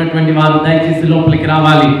 బయట ఉన్నటువంటి వారు దయచేసి లోపలికి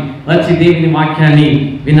రావాలి, వచ్చి దేవుని వాక్యాన్ని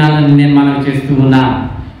వినాలని నేను మనవి చేస్తూ ఉన్నాను.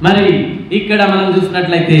 మరి ఇక్కడ మనం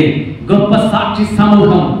చూసినట్లయితే గొప్ప సాక్షి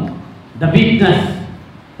సమూహం, ద విట్నెస్,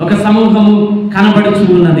 ఒక సమూహము కనబడుచు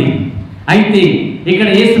ఉన్నది. అయితే ఇక్కడ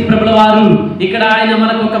యేసు ప్రభుల వారు ఇక్కడ ఆయన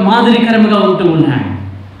మనకు ఒక మాదిరికరముగా ఉంటూ ఉన్నాడు.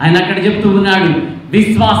 ఆయన అక్కడ చెప్తూ ఉన్నాడు,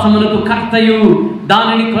 విశ్వాసమునకు కర్తయు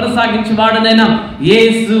దానిని కొనసాగించువాడనైనా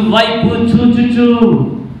యేసు వైపు చూచుచు.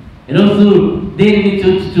 ఈరోజు దేనిని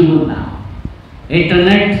చూచుచూ ఉన్నా?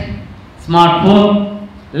 ఇంటర్నెట్, స్మార్ట్ ఫోన్,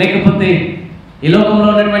 లేకపోతే ఈ లోకంలో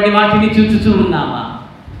ఉన్నటువంటి వాటిని చూచుచూ ఉన్నావా?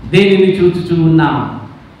 దేనిని చూచుచూ ఉన్నావా?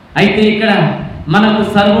 అయితే ఇక్కడ మనకు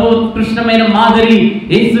సర్వోత్కృష్టమైన మాదిరి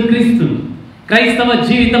యేసుక్రీస్తు. క్రైస్తవ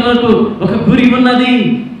జీవితములకు ఒక గురి ఉన్నది,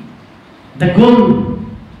 ద గోల్,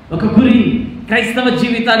 ఒక గురి. క్రైస్తవ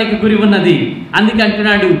జీవితానికి గురి ఉన్నది. అందుకే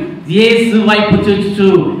అంటున్నాడు, యేసు వైపు చూచుచు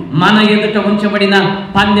మన ఎదుట ఉంచబడిన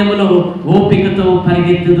పందెములో ఓపికతో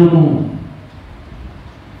పరిగెత్తుదుము.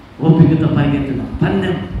 ఓపికతో పరిగెత్తుదాం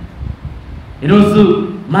పందెం. ఈరోజు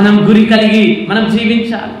మనం గురి కలిగి మనం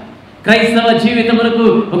జీవించాలి. క్రైస్తవ జీవితములకు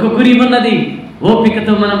ఒక గురి ఉన్నది,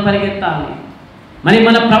 ఓపికతో మనం పరిగెత్తాలి. మరి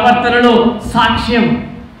మన ప్రవర్తనలో సాక్ష్యం,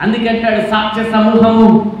 అందుకంటాడు సాక్ష్య సమూహము,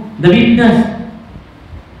 ద విట్నెస్.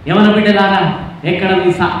 యవన బిడ్డలారా, ఎక్కడ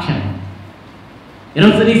నీ సాక్ష్యం?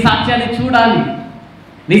 ఈరోజు నీ సాక్ష్యాన్ని చూడాలి,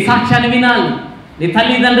 నీ సాక్ష్యాన్ని వినాలి. నీ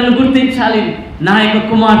తల్లిదండ్రులు గుర్తించాలి, నా యొక్క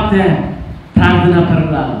కుమార్తె ప్రార్థనా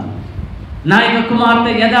పరురాలు, నా యొక్క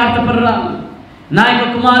కుమార్తె యథార్థ పరురాలు, నా యొక్క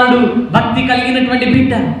కుమారుడు భక్తి కలిగినటువంటి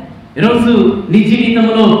బిడ్డ. ఈరోజు నీ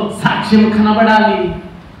జీవితంలో సాక్ష్యం కనబడాలి.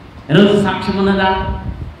 ఈరోజు సాక్ష్యం ఉన్నదా?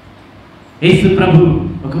 యేసు ప్రభు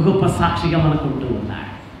ఒక గొప్ప సాక్షిగా మనకు ఉంటూ ఉన్నాడు.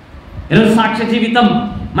 ఈరోజు సాక్ష్య జీవితం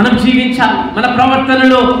మనం జీవించాలి. మన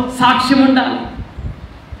ప్రవర్తనలో సాక్ష్యం ఉండాలి.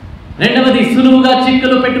 రెండవది, సులువుగా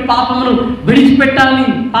చిక్కులు పెట్టి పాపమును విడిచిపెట్టాలి.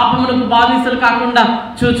 పాపములకు బానిసలు కాకుండా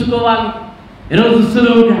చూసుకోవాలి.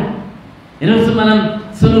 ఈరోజు మనం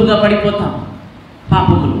సులువుగా పడిపోతాం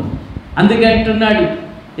పాపములు. అందుకే అంటున్నాడు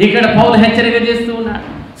ఇక్కడ పౌలు హెచ్చరిక చేస్తూ ఉన్నాడు,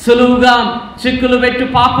 సులువుగా చిక్కులు పెట్టి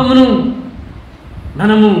పాపమును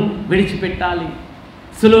మనము విడిచిపెట్టాలి.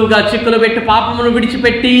 సులువుగా చిక్కులు పెట్టి పాపమును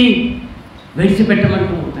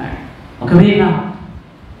విడిచిపెట్టమంటూ ఉంటాడు. ఒకవేళ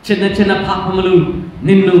చిన్న చిన్న పాపములు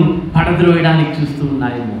నిన్ను పడద్రోయడానికి చూస్తూ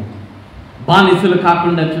ఉన్నాయేమో, బానిసలు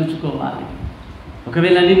కాకుండా చూసుకోవాలి.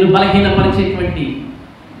 ఒకవేళ నిన్ను బలహీనపరిచేటువంటి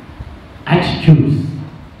యాటిట్యూడ్స్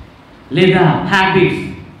లేదా హ్యాబిట్స్,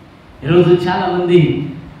 ఈరోజు చాలామంది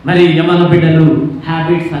మరి యవ్వన బిడ్డలు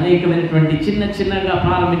హ్యాబిట్స్ అనేకమైనటువంటి చిన్నగా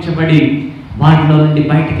ప్రారంభించబడి వాటిలో నుండి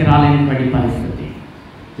బయటికి రాలేనటువంటి పరిస్థితి,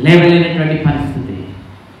 లేవలేనటువంటి పరిస్థితి.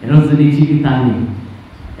 ఈరోజు నీ జీవితాన్ని,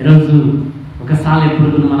 ఈరోజు ఒక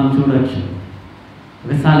సాలెపురుగును మనం చూడవచ్చు.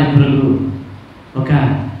 ఒక సాలెపురుగు ఒక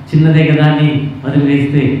చిన్నదే కదా అని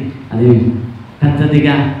వదిలివేస్తే అది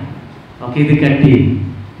పెద్దదిగా ఒక ఇది కట్టి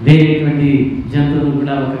వేరేటువంటి జంతువులు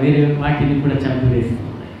కూడా వేరే వాటిని కూడా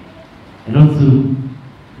చంపివేస్తుంది. ఈరోజు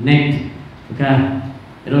నెట్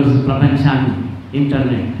ఈరోజు ప్రపంచాన్ని,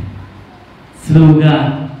 ఇంటర్నెట్ స్లోగా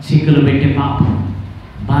చిక్కులు పెట్టే పాపం,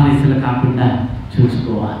 బానిసలు కాకుండా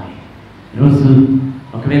చూసుకోవాలి. ఈరోజు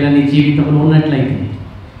ఒకవేళ నీ జీవితంలో ఉన్నట్లయితే,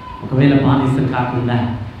 ఒకవేళ బానిసలు కాకుండా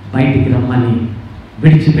బయటికి రమ్మని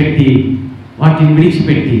వాటిని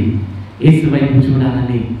విడిచిపెట్టి యేసు వైపు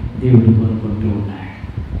చూడాలని దేవుడు కోరుకుంటూ ఉన్నాడు.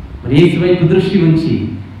 మరి యేసు వైపు దృష్టి ఉంచి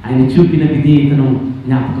ఆయన చూపిన విధేయతను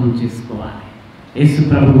జ్ఞాపకం చేసుకోవాలి. యేసు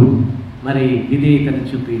ప్రభు మరి విధేయతను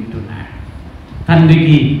చూపించున్నాడు.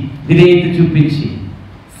 తండ్రికి విధేయత చూపించి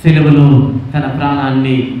సెలవులో తన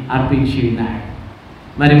ప్రాణాన్ని అర్పించి ఉన్నాడు.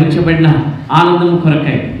 మరి ఉంచబడిన ఆనందము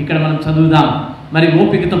కొరకై ఇక్కడ మనం చదువుదాం. మరి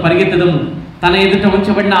ఓపికతో పరిగెత్తదము, తన ఎదుట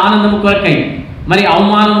ఉంచబడిన ఆనందము కొరకై మరి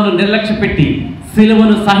అవమానమును నిర్లక్ష్య పెట్టి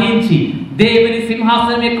సిలువను సహించి దేవుని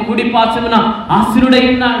సింహాసనం యొక్క కుడి పార్శ్వమున ఆసీనుడై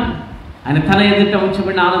ఉన్నాడు. ఆయన తన ఎదుట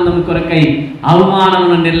ఉంచబడిన ఆనందము కొరకై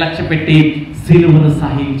అవమానమును నిర్లక్ష్య పెట్టి సిలువను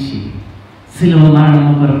సహించి సిలువ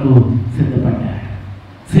మరణము కొరకు సిద్ధపడ్డాడు.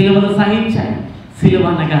 సిలువను సహించాడు. సిలువ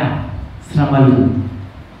అనగా శ్రమలు.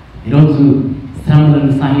 ఈరోజు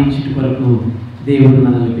శ్రమలను సహించుట కొరకు దేవుడు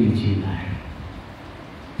మనల్ని పిలిచి ఉన్నాడు.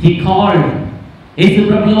 He called. యేసు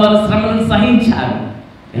ప్రభువు వారు శ్రమలను సహించారు.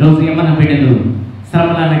 ఈరోజు యవ్వన బిడ్డలు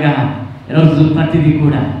శ్రమలు అనగా ఈరోజు ప్రతిదీ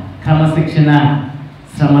కూడా క్రమశిక్షణ,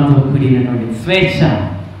 శ్రమతో కూడినటువంటి స్వేచ్ఛ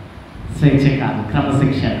కాదు,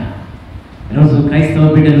 క్రమశిక్షణ. ఈరోజు క్రైస్తవ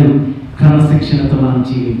బిడ్డలు క్రమశిక్షణతో మనం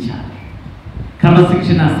జీవించాలి.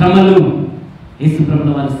 క్రమశిక్షణ, శ్రమలు యేసు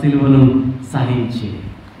ప్రభువు వారి సిలువను సహించి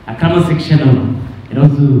ఆ క్రమశిక్షణ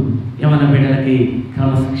ఈరోజు యవ్వన బిడ్డలకి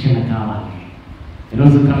క్రమశిక్షణ కావాలి.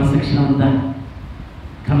 ఈరోజు క్రమశిక్షణ ఉందా?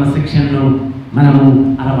 క్రమశిక్షణను మనము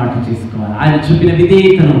అలవాటు చేసుకోవాలి. ఆయన చూపిన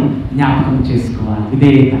విధేయతను జ్ఞాపకం చేసుకోవాలి.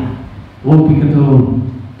 విధేయత, ఓపికతో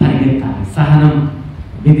పరిగెత్తాలి. సహనం,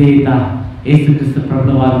 విధేయత యేసుక్రీస్తు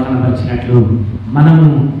ప్రభువు వారు కనబరిచినట్లు మనము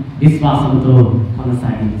విశ్వాసంతో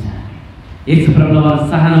కొనసాగించాలి. యేసు ప్రభువు వారు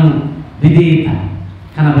సహనం, విధేయత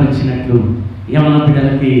కనబరిచినట్లు యవ్వన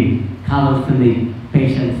బిడ్డలకి కావాల్సింది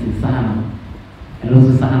పేషెన్స్, సహనం. ఈరోజు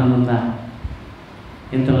సహనం ఉందా?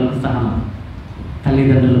 ఎంతవరకు సహనం?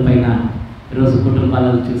 తల్లిదండ్రుల పైన ఈరోజు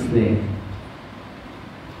కుటుంబాలను చూస్తే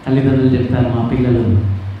తల్లిదండ్రులు చెప్తారు, మా పిల్లలు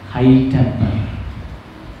హై టెంపర్.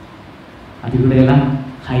 అది కూడా ఎలా?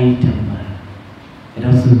 High temper.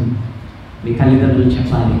 ఈరోజు మీ తల్లిదండ్రులు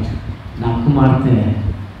చెప్పాలి, నా కుమార్తె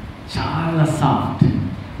చాలా సాఫ్ట్,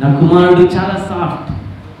 నా కుమారుడు చాలా సాఫ్ట్.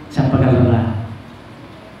 చెప్పగలరా?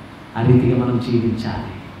 ఆ రీతిగా మనం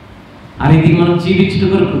జీవించాలి. ఆ రీతిగా మనం జీవించడం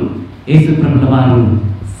కొరకు యేసు ప్రభువు వారు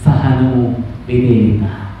సహనము, విధేయత,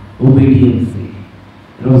 ఒబీడియన్స్.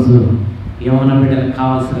 ఈరోజు యవ్వన బిడ్డలకు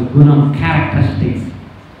కావాల్సిన గుణం, క్యారెక్టరిస్టిక్స్,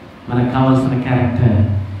 మనకు కావాల్సిన క్యారెక్టర్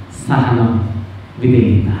సహనం,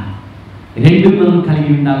 విధేయత. రెండు మనం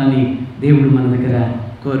కలిగి ఉండాలని దేవుడు మన దగ్గర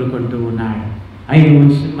కోరుకుంటూ ఉన్నాడు.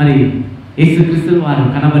 మరి యేసుక్రీస్తు వారు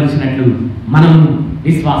కనబరిచినట్లు మనము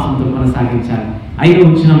విశ్వాసంతో కొనసాగించాలి. 5వ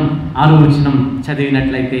వచనం 6వ వచనం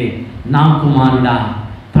చదివినట్లయితే, నా కుమారుడా,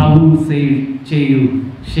 ప్రభువు చేయు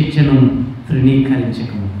శిక్షను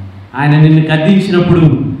తృణీకరించకము, ఆయన నిన్ను గద్దించినప్పుడు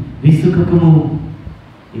విసుకకము.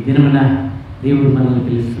 ఈ దినమున దేవుడు మనల్ని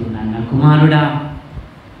పిలుస్తున్నాడు, నా కుమారుడా,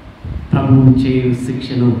 ప్రభువు చేయు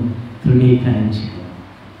శిక్షను తృణీకరించకము.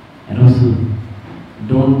 ఈరోజు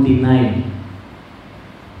డోంట్ డినై.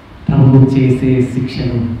 ప్రభువు చేసే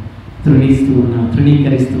శిక్షను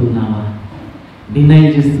తృణీకరిస్తూ ఉన్నావా? డినై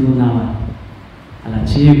చేస్తూ ఉన్నావా? అలా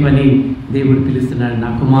చేయమని దేవుడు పిలుస్తున్నాడు. నా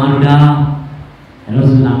కుమారుడా,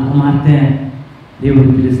 ఈరోజు నా కుమార్తె దేవుడు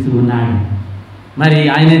పిలుస్తూ ఉన్నాడు. మరి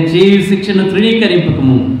ఆయన చేయు శిక్షను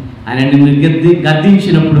తృణీకరింపకము, ఆయన నిన్ను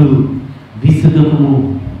గద్దించినప్పుడు విసుగకము.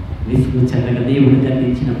 విసుగు చెందక దేవుడు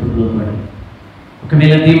గద్దించినప్పుడు లోపడు.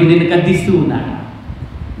 ఒకవేళ దేవుడు నిన్ను గద్దిస్తూ ఉన్నాడా,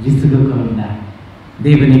 విసుగకుండా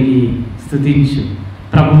దేవునికి స్తుతించు.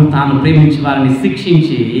 ప్రభువు తాను ప్రేమించి వారిని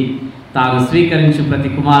శిక్షించి తాను స్వీకరించు ప్రతి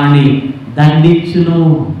కుమారుని దండించును.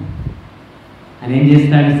 అని ఏం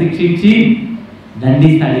చేస్తాడు? శిక్షించి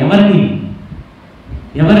దండిస్తాడు.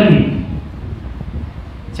 ఎవరిని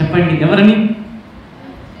చెప్పండి, ఎవరిని?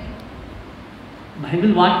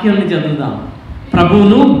 బైబిల్ వాక్యాన్ని చదువుదాం.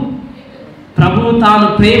 ప్రభువు తాను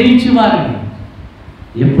ప్రేమించు వారిని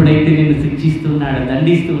ఎప్పుడైతే నిన్ను శిక్షిస్తున్నాడో,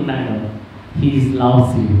 దండిస్తూ ఉన్నాడో, హీ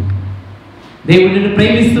లవ్స్ యూ. దేవుడు నిన్ను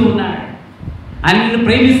ప్రేమిస్తూ ఉన్నాడు. ఆయన నిన్ను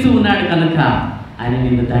ప్రేమిస్తూ ఉన్నాడు కనుక ఆయన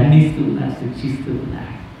నిన్ను దండిస్తూ ఉన్నాడు, శిక్షిస్తూ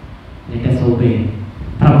ఉన్నాడు. Let us obey.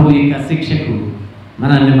 ప్రభు యొక్క శిక్షకు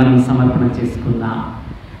మనల్ని మనం సమర్పణ చేసుకుందాం.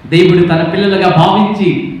 దేవుడు తన పిల్లలుగా భావించి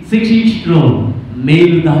శిక్షించడంలో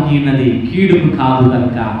మేలు దాగి ఉన్నది, కీడుకు కాదు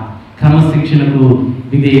కనుక క్రమశిక్షణకు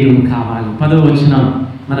విధేయులు కావాలి. 10వ వచనం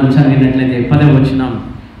మనం చదివినట్లయితే 10వ వచనం,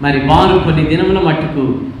 మరి వారు కొన్ని దినముల మట్టుకు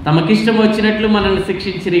తమకిష్టం వచ్చినట్లు మనల్ని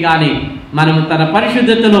శిక్షించిరి కానీ మనం తన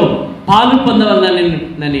పరిశుద్ధతలో పాలు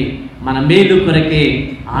పొందవలనని మన మేలు కొరకే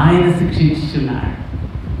ఆయన శిక్షించుచున్నాడు.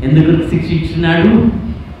 ఎందుకు శిక్షించున్నాడు?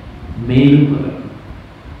 మేలు కొరకు.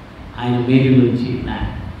 ఆయన మేలులోంచి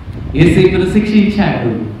యేసేపును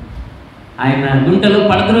శిక్షించాడు. ఆయన గుంటలో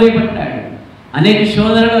పడద్రోయబడ్డాడు. అనేక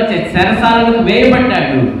శోధనలు వచ్చాయి, చెరసాలకు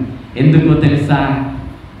వేయబడ్డాడు. ఎందుకో తెలుసా?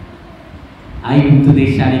 ఐగుప్తు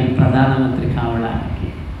దేశానికి ప్రధానమంత్రి కావడానికి.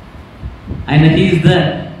 ఆయన he's the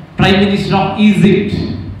prime minister of Egypt.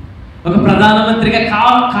 ఒక ప్రధానమంత్రిగా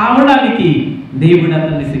కావడానికి దేవుడు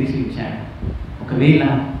అతన్ని శిక్షించాడు. ఒకవేళ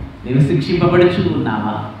నీవు శిక్షింపబడుచు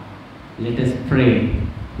ఉన్నావా? Let us pray,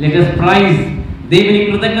 let us praise. దేవుని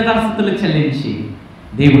కృతజ్ఞతాస్తుతులు చెల్లించి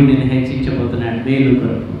దేవుడు నిన్ను హెచ్చించబోతున్నాడు మేలు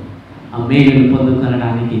కొరకు. ఆ మేలును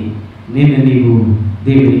పొందుకొనడానికి నీవు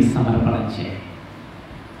దేవునికి సమర్పణ చేయి.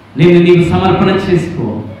 నీవు సమర్పణ చేసుకో.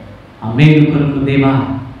 ఆ మేలు కొరకు, దేవా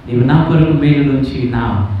నీవు నా కొరకు మేలు నుంచి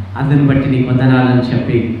ఉన్నావు, అందుని బట్టి నీకు వందనాలని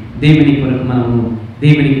చెప్పి దేవుని కొరకు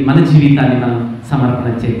దేవునికి మన జీవితాన్ని మనం సమర్పణ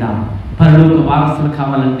చేద్దాం. పరలోక వారసులు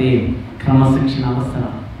కావాలంటే క్రమశిక్షణ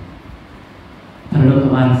అవసరం. పరలోక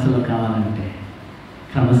వారసులు కావాలంటే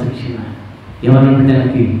క్రమశిక్షణ. యవన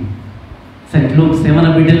బిడ్డలకి సెయింట్ లూక్స్ యవన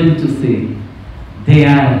బిడ్డలను చూస్తే దే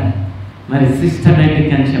ఆర్ మరి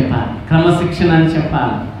సిస్టమేటిక్ అని చెప్పాలి, క్రమశిక్షణ అని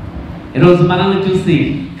చెప్పాలి. ఈరోజు మనల్ని చూసి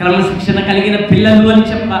క్రమశిక్షణ కలిగిన పిల్లలు అని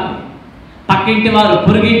చెప్పాలి. పక్కింటి వారు,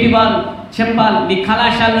 పొరుగింటి వారు చెప్పాలి, నీ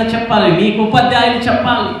కళాశాలలో చెప్పాలి, నీకు ఉపాధ్యాయులు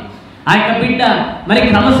చెప్పాలి, ఆ యొక్క బిడ్డ మరి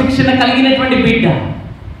క్రమశిక్షణ కలిగినటువంటి బిడ్డ.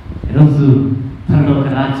 ఈరోజు పరలోక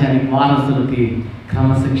రాజ్యానికి వారసులకి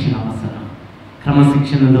క్రమశిక్షణ అవసరం.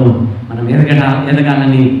 క్రమశిక్షణలో మనం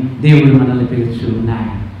ఎదగాలని దేవుడు మనల్ని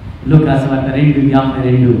పిలుచున్నాడు. లూకాసు వార్త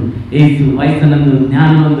 2:52, యేసు వయసునందు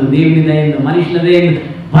జ్ఞానమందు దేవుని దయందు మనుషుల దయందు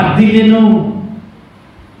వర్ధిల్లెను.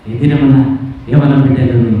 ఈ దినమున యవన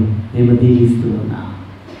బిడ్డలను మేము దీవిస్తూ ఉన్నాం.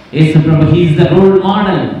 యేసు ప్రభు he's the role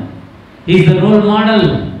model. He's the role model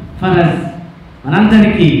for us.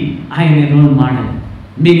 మనందరికీ ఆయన role model.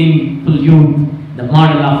 Meaningful youth, the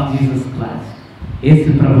model of Jesus Christ. యేసు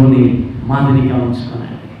ప్రభుని మాదిరిగా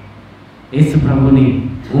ఉంచుకున్నాడు. యేసు ప్రభుని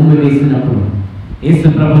ఉమ్మి వేసినప్పుడు, యేసు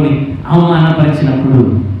ప్రభుని అవమానపరిచినప్పుడు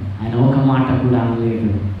ఆయన ఒక మాట కూడా అనలేదు.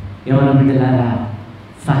 యవన బిడ్డలారా,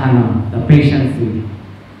 సహనం, ద పేషెన్సీ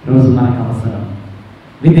రోజు మనకు అవసరం.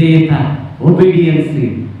 విధేయత, ఒబీడియన్సీ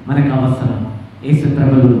మనకు అవసరం. యేసు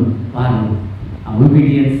ప్రభులు వారు ఆ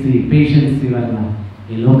ఒబీడియన్సీ, పేషెన్సీ వల్ల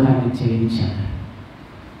ఈ లోకాన్ని చేయించారు.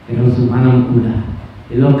 ఈరోజు మనం కూడా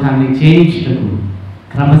ఈ లోకాన్ని చేయించుటకు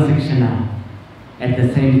క్రమశిక్షణ, అట్ ద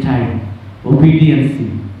సేమ్ టైం ఒబీడియన్సీ,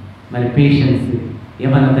 మరి పేషెన్సీ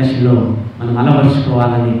యవన దశలో మనం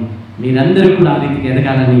అలవరుచుకోవాలని, మీరందరూ కూడా ఆ రీతికి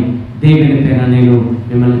ఎదగాలని దేవుని పేర నేను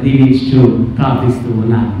మిమ్మల్ని దీవించు ప్రార్థిస్తూ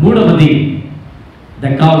ఉన్నాను. మూడవది,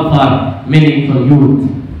 the call for meaningful youth.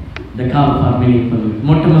 The call for meaningful youth.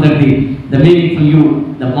 మొట్టమొదటిది, the meaningful youth,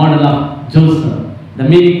 the model of Joseph. The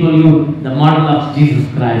meaningful youth, the model of Jesus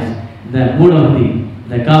Christ. మూడవది,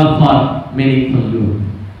 the call for meaningful youth.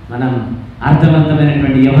 మనం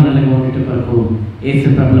అర్థవంతమైనటువంటి యవనులుగా ఉండేట కొరకు యేసు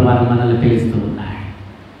ప్రభుల వారు మనల్ని పిలుస్తూ ఉన్నారు.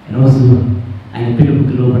 రోజు ఆయన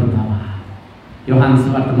పిలుపుకి లోబడతావా? యోహాను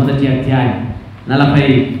సువార్త 1వ అధ్యాయం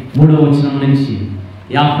 43వ వచనం నుంచి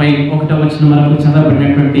 51వ వచనం వరకు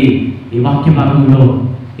చదవబడినటువంటి ఈ వాక్య భాగంలో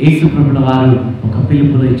యేసు ప్రభుల వారు ఒక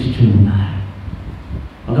పిలుపును ఇచ్చుచూ ఉన్నారు.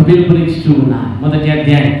 ఒక పిలుపును ఇచ్చుచూ ఉన్నారు. 1వ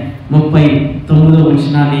అధ్యాయం 39వ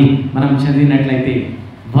వచనాన్ని మనం చదివినట్లయితే,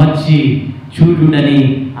 వచ్చి చూడుడని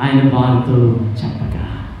ఆయన వారితో చెప్పగా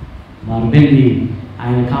వారు వెళ్ళి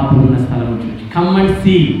ఆయన కాపులు ఉన్న స్థలం చూసి, కమ్ అండ్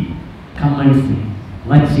సీ,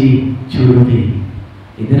 వచ్చి చూడుడి.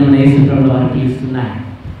 ఈ దినమున యేసు ప్రభువు వారు పిలుస్తున్నారు,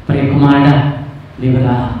 ప్రియ కుమారుడా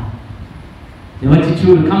నీవురా, నువ్వు వచ్చి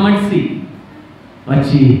చూడు, కమ్ అండ్ సీ,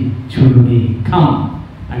 వచ్చి చూడుడి, కమ్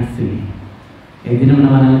అండ్ సీ. ఈ దినమున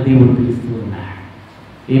మనల్ని దేవుడు పిలుస్తూ ఉన్నాడు.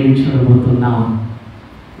 ఏమి చూడబోతున్నావు?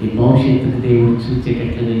 ఈ భవిష్యత్తుకు దేవుడు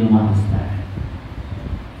చూసేటట్లు నేను మారుస్తాడు.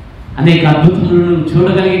 అనేక అద్భుతములను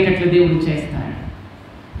చూడగలిగేటట్లు దేవుడు చేస్తాడు.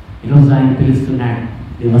 ఈరోజు ఆయన పిలుస్తున్నాడు,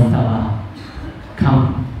 నువ్వు వస్తావా? కమ్.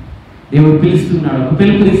 దేవుడు పిలుస్తున్నాడు, ఒక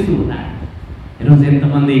పిలుపునిస్తూ ఉన్నాడు. ఈరోజు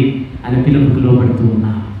ఎంతమంది ఆయన పిలుపుకు లోబడుతూ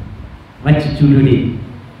ఉన్నారు? వచ్చి చూడుడి,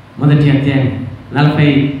 మొదటి అధ్యాయం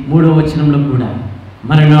 43వ వచనంలో కూడా,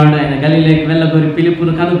 మరునాడు ఆయన గలిలేకి వెళ్ళగోరి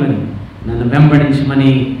పిలుపును కనుగొని నన్ను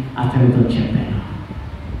వెంబడించమని అతనితో చెప్పాను.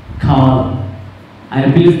 కాల్. ఆయన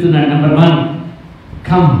పిలుస్తున్నాడు. Number 1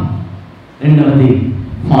 come. రెండవది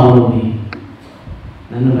ఫాలో మీ,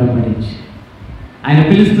 నన్ను వెంబడించు. ఆయన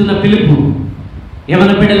పిలుస్తున్న పిలుపు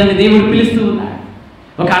యవన బిడ్డలని దేవుడు పిలుస్తూ ఉన్నాడు.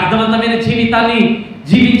 ఒక అర్థవంతమైన జీవితాన్ని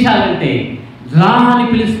జీవించాలంటే రా అని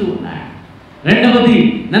పిలుస్తూ ఉన్నాడు. రెండవది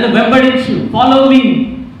నన్ను వెంబడించు, ఫాలో మీ.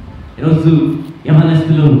 ఈరోజు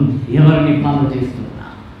యవనస్తులు ఎవరిని ఫాలో చేస్తూ ఉన్నా?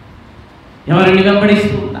 ఎవరిని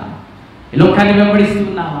వెంబడిస్తూ ఉన్నా? ఈ లోకాన్ని వెంబడిస్తూ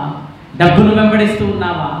ఉన్నావా? డబ్బును వెంబడిస్తూ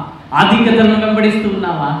ఉన్నావా? ఆధిక్యతలను వెంబడిస్తూ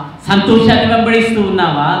ఉన్నావా? సంతోషాన్ని వెంబడిస్తూ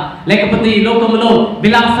ఉన్నావా? లేకపోతే ఈ లోకంలో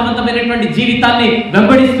విలాసవంతమైనటువంటి జీవితాన్ని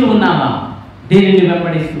వెంబడిస్తూ ఉన్నావా? దేనిని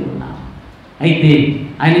వెంబడిస్తూ ఉన్నావా? అయితే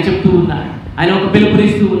ఆయన చెప్తూ ఉన్నాడు, ఆయన ఒక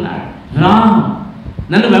పిలుపునిస్తూ ఉన్నాడు, రా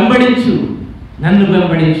నన్ను వెంబడించు. నన్ను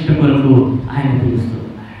వెంబడించుట కొరకు ఆయన పిలుస్తూ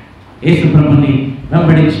ఉన్నాడు. యేసు ప్రభుని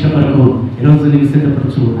వెంబడించుట కొరకు ఈరోజు నీవు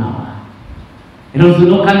సిద్ధపడుతూ ఉన్నావా? ఈరోజు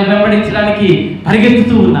లోకాన్ని వెంబడించడానికి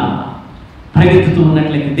పరిగెత్తుతూ ఉన్నావా? పరిగెత్తుతూ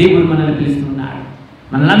ఉన్నట్లయితే దేవుడు మనల్ని పిలుస్తున్నాడు.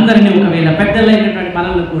 మనలందరినీ, ఒకవేళ పెద్దలైనటువంటి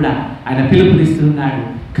మనల్ని కూడా ఆయన పిలుపునిస్తున్నాడు,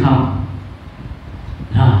 కమ్,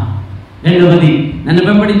 రా. రెండవది నన్ను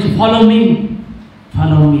వెంబడించి, follow me,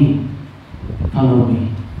 follow me, follow me.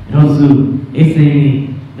 ఈరోజు యేసయ్యని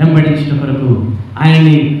వెంబడించుట కొరకు,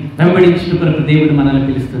 ఆయన్ని వెంబడించుట కొరకు దేవుడు మనల్ని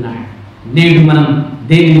పిలుస్తున్నాడు. నేడు మనం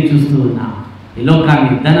దేనిని చూస్తూ ఉన్నాం? ఈ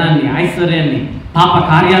లోకాన్ని, ధనాన్ని, ఐశ్వర్యాన్ని, పాప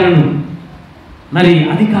కార్యాలను. మరి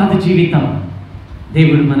అది కాదు జీవితం.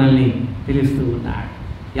 దేవుడు మనల్ని పిలుస్తూ ఉన్నాడు.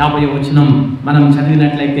 50వ వచనం మనం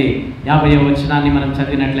చదివినట్లయితే, 50వ వచనాన్ని మనం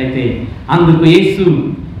చదివినట్లయితే, అందుకు యేసు,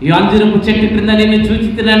 ఈ అంజూరపు చెట్టు క్రింద నిన్ను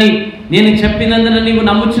చూచితినని నేను చెప్పినందున నీవు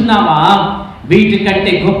నమ్ముచున్నావా? వీటి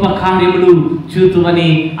కంటే గొప్ప కార్యములు చూతువని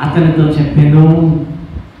అతనితో చెప్పాను.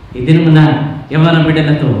 ఈ దినమున యవ్వన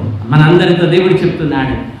బిడ్డలతో, మనందరితో దేవుడు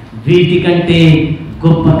చెప్తున్నాడు, వీటి కంటే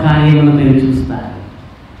గొప్ప కార్యములు మీరు చూస్తారు.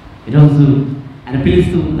 ఈరోజు ఆయన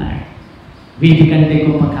పిలుస్తూ ఉన్నాడు. వీటికంటే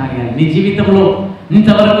గొప్ప కార్యాలు, నీ జీవితంలో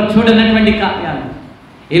ఇంతవరకు చూడనటువంటి కార్యాలు,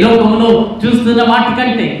 ఈ లోకంలో చూస్తున్న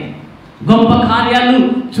వాటికంటే గొప్ప కార్యాలు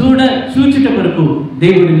చూచుట కొరకు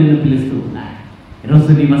దేవుడు నిన్ను పిలుస్తూ ఉన్నాడు.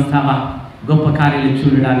 ఈరోజు నీ వస్తావా గొప్ప కార్యాలు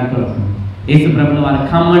చూడడానికి కొరకు? యేసు ప్రభువు వారు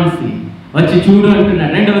కమ్మన్సి వచ్చి చూడు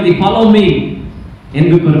అంటున్నాడు. రెండవది ఫాలో మీ.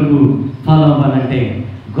 ఎందుకొరకు ఫాలో అవ్వాలంటే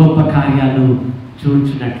గొప్ప కార్యాలు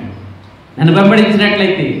చూచున్నట్లు. నన్ను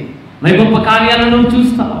వెంబడించినట్లయితే మరి గొప్ప కార్యాలను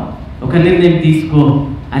చూస్తావు. ఒక నిర్ణయం తీసుకో,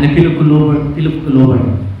 ఆయన పిలుపుకు లోబడు.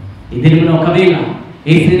 ఈ దినమున ఒకవేళ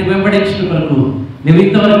యేసుని వెంబడించిన కొరకు నువ్వు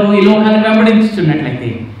ఇంతవరకు ఈ లోకాన్ని వెంబడించుతున్నట్లయితే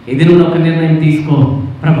ఈ దినమున ఒక నిర్ణయం తీసుకో,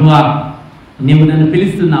 ప్రభువా నీవు నన్ను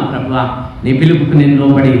పిలుస్తున్నావు, ప్రభువా నీ పిలుపుకు నేను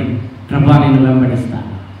లోబడి, ప్రభువా నేను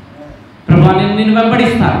వెంబడిస్తాను, ప్రభువా నేను నిన్ను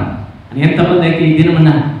వెంబడిస్తాను అని ఎంతమంది అయితే ఈ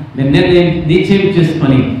దినమున మీరు నిర్ణయం నిశ్చయం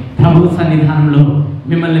చేసుకొని ప్రభు సన్నిధానంలో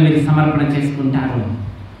మిమ్మల్ని మీరు సమర్పణ చేసుకుంటారు,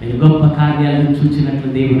 మీరు గొప్ప కార్యాలను చూచినట్లు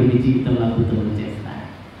దేవుడు మీ జీవితంలో అద్భుతములు చేస్తారు.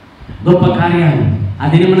 గొప్ప కార్యాలు. ఆ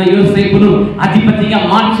దినమున యోసేపును అధిపతిగా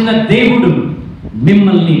మార్చిన దేవుడు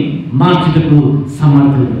మిమ్మల్ని మార్చుటకు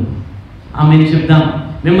సమర్థుడు. ఆమేన్ చెప్దాం.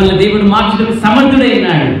 మిమ్మల్ని దేవుడు మార్చుటకు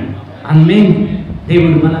సమర్థుడైనాడు. ఆమేన్.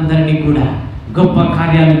 దేవుడు మనందరినీ కూడా గొప్ప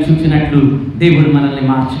కార్యాలు చూచినట్లు దేవుడు మనల్ని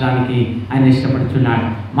మార్చడానికి ఆయన ఇష్టపడుతున్నాడు.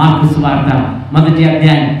 మార్కు సువార్త 1వ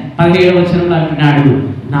అధ్యాయం 17వ వచనంలో అంటున్నాడు,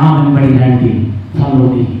 నా వెంబడి రండి, ఫాలో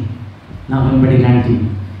మీ, నా వెంబడి రండి.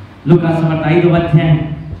 లూకా సువార్త 5వ అధ్యాయం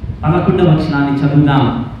 11వ వచనాన్ని చదువుదాం.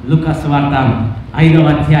 లూకా సువార్త 5వ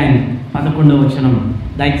అధ్యాయం 11వ వచనం.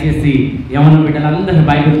 దయచేసి యవన బిడ్డలందరూ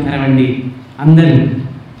బైబిల్ తెరవండి.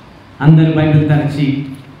 అందరూ బైబిల్ తెరచి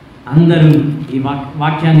అందరూ ఈ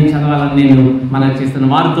వాక్యాన్ని చదవాలని నేను మనం చేస్తున్న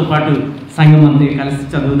వారితో పాటు సంఘం అంతా కలిసి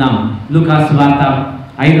చదువుదాం. లూకా సువార్త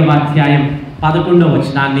 5వ అధ్యాయం 11వ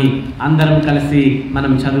వచనాన్ని అందరం కలిసి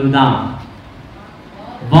మనం చదువుదాం.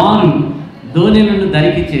 వారు దోణెలను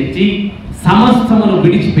దరికి చేర్చి సమస్తమును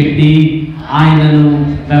విడిచిపెట్టి ఆయనను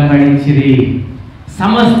వెంబడించిరి.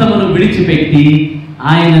 సమస్తమును విడిచిపెట్టి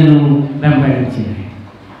ఆయనను వెంబడించిరి.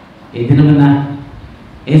 ఈ దినమున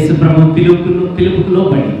యేసు ప్రభు పిలుపుకు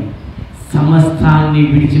లోబడి సమస్తాన్ని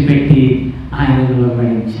విడిచిపెట్టి ఆయనను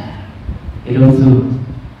వెంబడించారు. ఈరోజు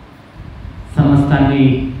సమస్తాన్ని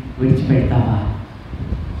విడిచిపెడతావా?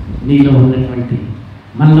 నీలో ఉన్నటువంటి,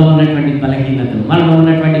 మనలో ఉన్నటువంటి బలహీనతలు, మనలో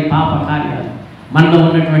ఉన్నటువంటి పాప కార్యాలు, మనలో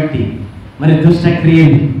ఉన్నటువంటి మరి దుష్ట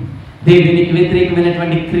క్రియలు, దేవునికి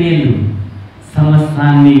వ్యతిరేకమైనటువంటి క్రియలు,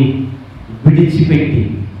 సమస్తాన్ని విడిచిపెట్టి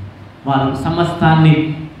వారు సమస్తాన్ని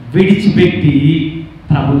విడిచిపెట్టి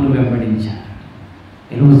ప్రభువును వెంబడించారు.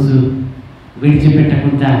 ఈరోజు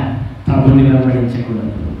విడిచిపెట్టకుండా ప్రభువుని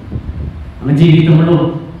వెంబడించకూడదు. మన జీవితంలో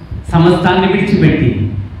సమస్తాన్ని విడిచిపెట్టి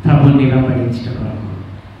ప్రభువుని వెంబడించడం కొరకు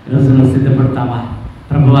ఈరోజు నువ్వు సిద్ధపడతావా?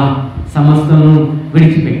 ప్రభువా, సమస్తను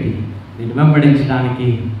విడిచిపెట్టి నేను వెంబడించడానికి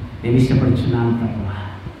నేను ఇష్టపడుచున్నాను ప్రభువా.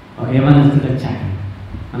 ఒక యవనస్తుడు వచ్చాక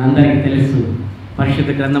మనందరికీ తెలుసు,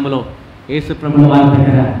 పరిశుద్ధ గ్రంథంలో యేసు ప్రభువు వారి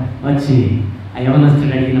దగ్గర వచ్చి ఆ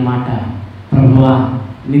యవనస్తుడు అడిగిన మాట, ప్రభువా,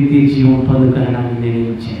 నిత్య జీవం పొందుకోవడానికి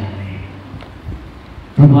నేనేం చేయాలి?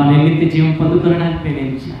 ప్రభువా, నేను నిత్య జీవం పొందుకోవడానికి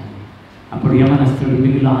నేనేం చేయాలి? అప్పుడు యవనస్తుడు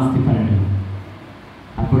మిగులు ఆస్తిపరుడు.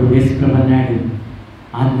 అప్పుడు యేసు ప్రభు అన్నాడు,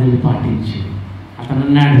 ఆజ్ఞలు పాటించు. అతను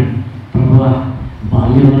అన్నాడు, ప్రభువా,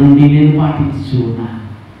 బాల్యం నుండి నేను పాటించు ఉన్నా,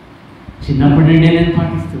 చిన్నప్పటి నుండి నేను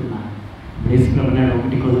పాటిస్తున్నా. యేసు ప్రభు అన్నాడు,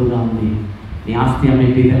 ఒకటి కొదువుగా ఉంది, నీ ఆస్తి అమ్మే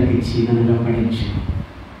పేదలకు ఇచ్చి నన్ను వెంబడించు.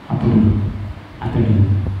 అప్పుడు అతడు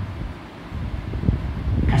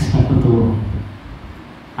కష్టపడుతూ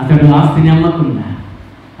అతడు ఆస్తిని అమ్మకుండా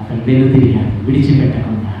అతడు వెనుతిరిగాడు,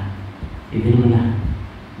 విడిచిపెట్టకుండా. ఈ దినమున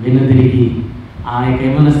వెనుతిరిగి ఆ యొక్క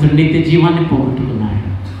యవనస్తుడు నిత్య జీవాన్ని పోగొట్టుకున్నాడు.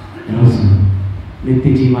 ఈరోజు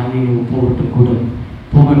నిత్య జీవాన్ని నువ్వు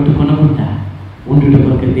పోగొట్టుకొనకుండా ఉండుట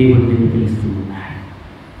కొరకు దేవుడు నిన్ను పిలుస్తూ ఉన్నాడు.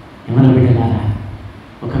 యవన బిడ్డలారా,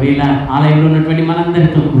 ఒకవేళ ఆలయంలో ఉన్నటువంటి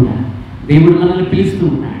మనందరితో కూడా దేవుడు మనల్ని పిలుస్తూ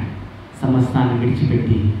ఉన్నాడు. సమస్తాన్ని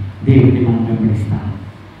విడిచిపెట్టి దేవుడిని మనం వెంబడిస్తాం.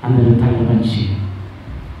 అందరూ తల వంచి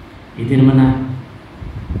ఈ దినమున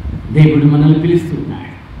దేవుడు మనల్ని పిలుస్తూ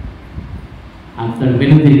ఉన్నాడు. అతడు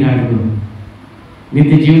వెనుతిరిగాడు,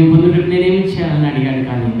 నిత్య జీవం పొందుటకు నేనేమి చేయాలని అడిగాడు,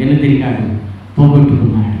 కానీ వెనుతిరిగాడు,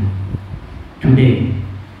 పోగొట్టుకున్నాడు. Today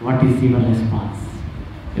what is your response?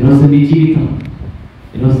 ఈరోజు నీ జీవితం,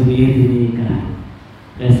 ఈరోజు ఏది నీ యొక్క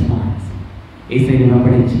రెస్పాన్స్? యేసయ్యను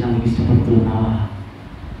వెంబడించడానికి ఇష్టపడుతున్నావా?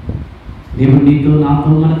 దేవుడు నీతో, నాతో,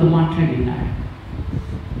 మనతో మాట్లాడినాడు.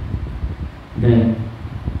 The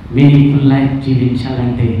meaningful life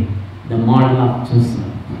జీవించాలంటే the model of Joseph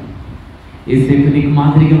యేసయ్య నీకు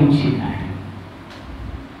మాదిరిగా ఉంచినాడు.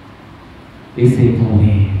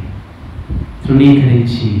 యేసయ్యతోనే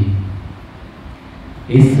తృణీకరించి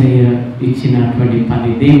యేసయ్య ఇచ్చినటువంటి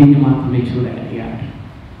పని దేవుణ్ణి మాత్రమే చూడగలిగాడు.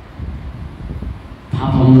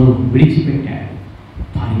 పాపమును విడిచిపెట్టాడు,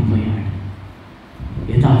 పారిపోయాడు.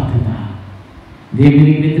 యథార్థత,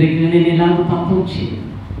 దేవునికి వ్యతిరేకంగా నేను ఎలాగో పాపం చేయను.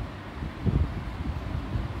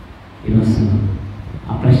 ఈరోజు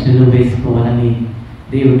ఆ ప్రశ్నలు వేసుకోవాలని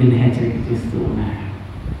దేవుడిని హెచ్చరిక చేస్తూ ఉన్నాడు.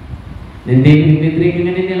 నేను దేవునికి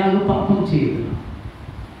వ్యతిరేకంగా నేను ఎలాగో పాపం చేయను.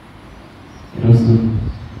 ఈరోజు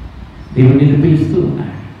దేవుడు నిన్ను పిలుస్తూ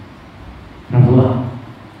ఉన్నాడు. ప్రభువా,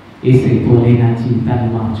 యేసయ్య పోలే నా జీవితాన్ని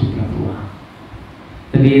మార్చు ప్రభువా.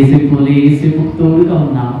 తను యేసయ్య పోలే, యేసయ్యకు తోడుగా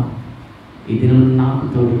ఉన్నావు. ఈ దినం నాకు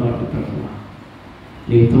తోడుగా ఉండు ప్రభువా.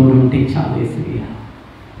 నీవు తోడు ఉంటే చాలు యేసయ్య,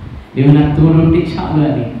 నీవు నాకు తోడు ఉంటే చాలు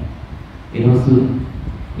అని ఈరోజు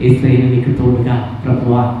యేసయ్య నీకు తోడుగా,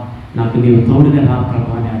 ప్రభువా నాకు నీవు తోడుగా రా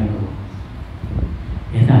ప్రభువా అని అడుగు.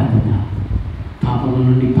 యథార్థంగా పాపము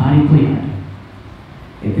నుండి పారిపోయాడు.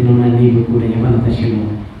 ఎదురున్న నీవు కూడా యవన దశలో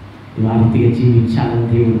వారిగా జీవించాలని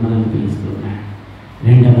దేవుడు మనల్ని పిలుస్తున్నాడు.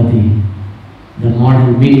 రెండవది, the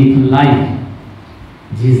model meaningful life.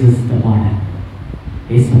 Jesus the model.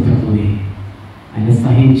 యేసు ప్రభువే ఆయన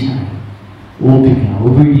సహించాడు. ఓపిక,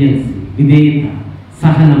 ఒబీడియన్స్, విధేయత,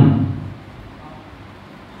 సహనం.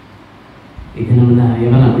 ఇది మన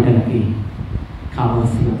యవన బిడ్డలకి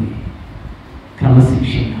కావలసినది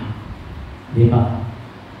క్రమశిక్షణ. దేవా,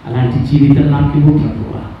 అలాంటి జీవితం నాకు ఇవ్వు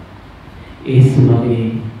ప్రభువా. యేసు వలె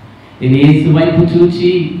నేను యేసు వైపు చూచి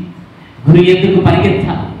గురి ఎందుకు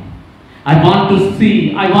పరిగెత్తాలి. I want to see,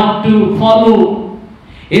 I want to follow.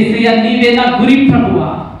 యేసయ్య నీవే నా గురి ప్రభువా.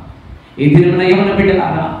 ఈ దినమున యవన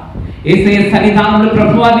బిడ్డలారా, యేసయ్య సన్నిధానంలో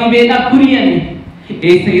ప్రభువా నీవే నా గురి అని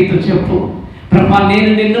యేసయ్యతో చెప్పు. ప్రభువా, నేను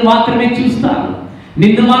నిన్ను మాత్రమే చూస్తాను,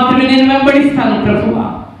 నిన్ను మాత్రమే నేను వెంబడిస్తాను ప్రభువా.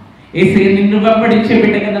 యేసయ్య నిన్ను వెంబడించే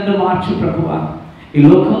బిడ్డగా నన్ను మార్చు ప్రభువా. ఈ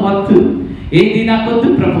లోకం వద్దు, ఏది నాకొద్దు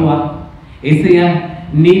ప్రభువా. యేసయ్య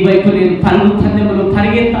నీ వైపు నేను పరుగు పందెములో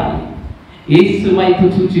పరిగెత్తాలి. యేసు వైపు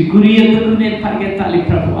చూచి గురి ఎందుకు నేను పరిగెత్తాలి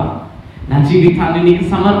ప్రభువా. నా జీవితాన్ని నీకు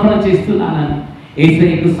సమర్పణ చేస్తున్నానని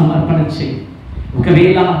యేసయ్యకు సమర్పణ చేయి.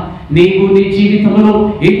 ఒకవేళ నీవు నీ జీవితంలో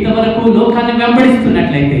ఇంతవరకు లోకాన్ని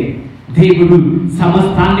వెంబడిస్తున్నట్లయితే దేవుడు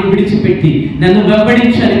సమస్తాన్ని విడిచిపెట్టి నన్ను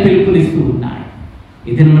వెంబడించని పిలుపునిస్తూ ఉన్నాడు.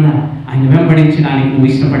 ఇది మన ఆయన వెంబడించడానికి నువ్వు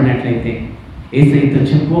ఇష్టపడినట్లయితే యేసయ్యతో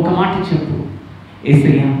చెప్పు, ఒక మాట చెప్పు.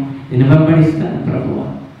 యేసయ్య, నేను వెంబడిస్తాను ప్రభువా,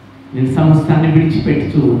 నేను సమస్తాన్ని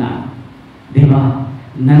విడిచిపెట్టుతూ ఉన్నాను. దేవా,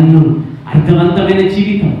 నన్ను అర్థవంతమైన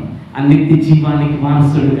జీవితం, ఆ నిత్య జీవానికి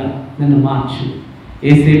వారసుడుగా నన్ను మార్చు.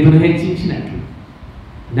 యేసేపును హెచ్చించినట్లు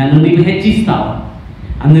నన్ను నీవు హెచ్చిస్తావు,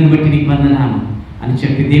 అందుని బట్టి నీకు వందనాలు అని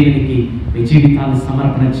చెప్పి దేవునికి మీ జీవితాన్ని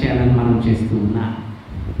సమర్పణ చేయాలని మనం చేస్తూ ఉన్నాం.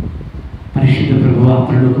 పరిశుద్ధ ప్రభువా,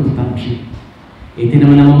 పరలోకపు తండ్రి, ఈ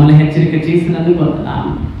దినమున మమ్మల్ని హెచ్చరిక చేసినందుకు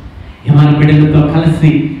వందనాలు. యవన బిడ్డలతో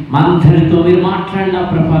కలిసి మా అందరితో మీరు మాట్లాడిన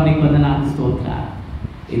ప్రభా నీకు వందనాలు, స్తోత్రాలు.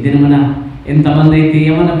 ఈ దినమున ఎంతమంది అయితే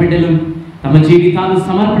యవన బిడ్డలు తమ జీవితాలు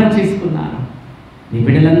సమర్పణ చేసుకున్నారు, నీ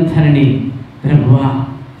బిడ్డలందరినీ ప్రభువా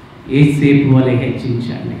యేసేపు వలె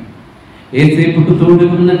హెచ్చించండి. యేసేపుకు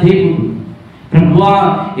తోడుగా ఉన్న దేవుడు ప్రభువా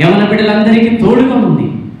యవన బిడ్డలందరికీ తోడుగా ఉంది.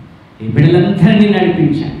 ఈ బిడ్డలందరినీ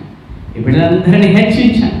నడిపించండి, ఈ బిడ్డలందరినీ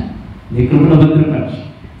హెచ్చించండి. నీ కృపలో భద్రపరిచి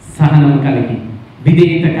సహనం కలిగి,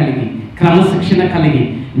 విధేయత కలిగి, క్రమశిక్షణ కలిగి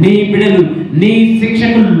నీ బిడ్డలు నీ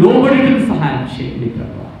శిక్షకు లోబడికి సహాయం చేయండి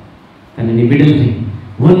ప్రభువా. నీ బిడ్డల్ని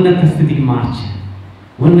ఉన్నత స్థితికి మార్చి,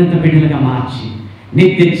 ఉన్నత బిడ్డలుగా మార్చి,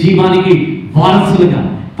 నిత్య జీవానికి వారసులుగా,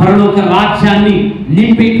 పరలోక రాజ్యాన్ని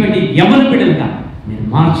నింపేటువంటి యవన బిడ్డలుగా మీరు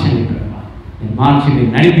మార్చండి ప్రభువా. మీరు మార్చి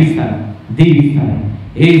మీరు నడిపిస్తారు, దీవిస్తారు.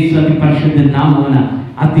 యేసు అతి పరిశుద్ధ నామమున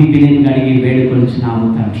అతి వినయంగా అడిగి వేడుకొనుచున్నాము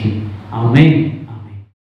తండ్రి. ఆమేన్.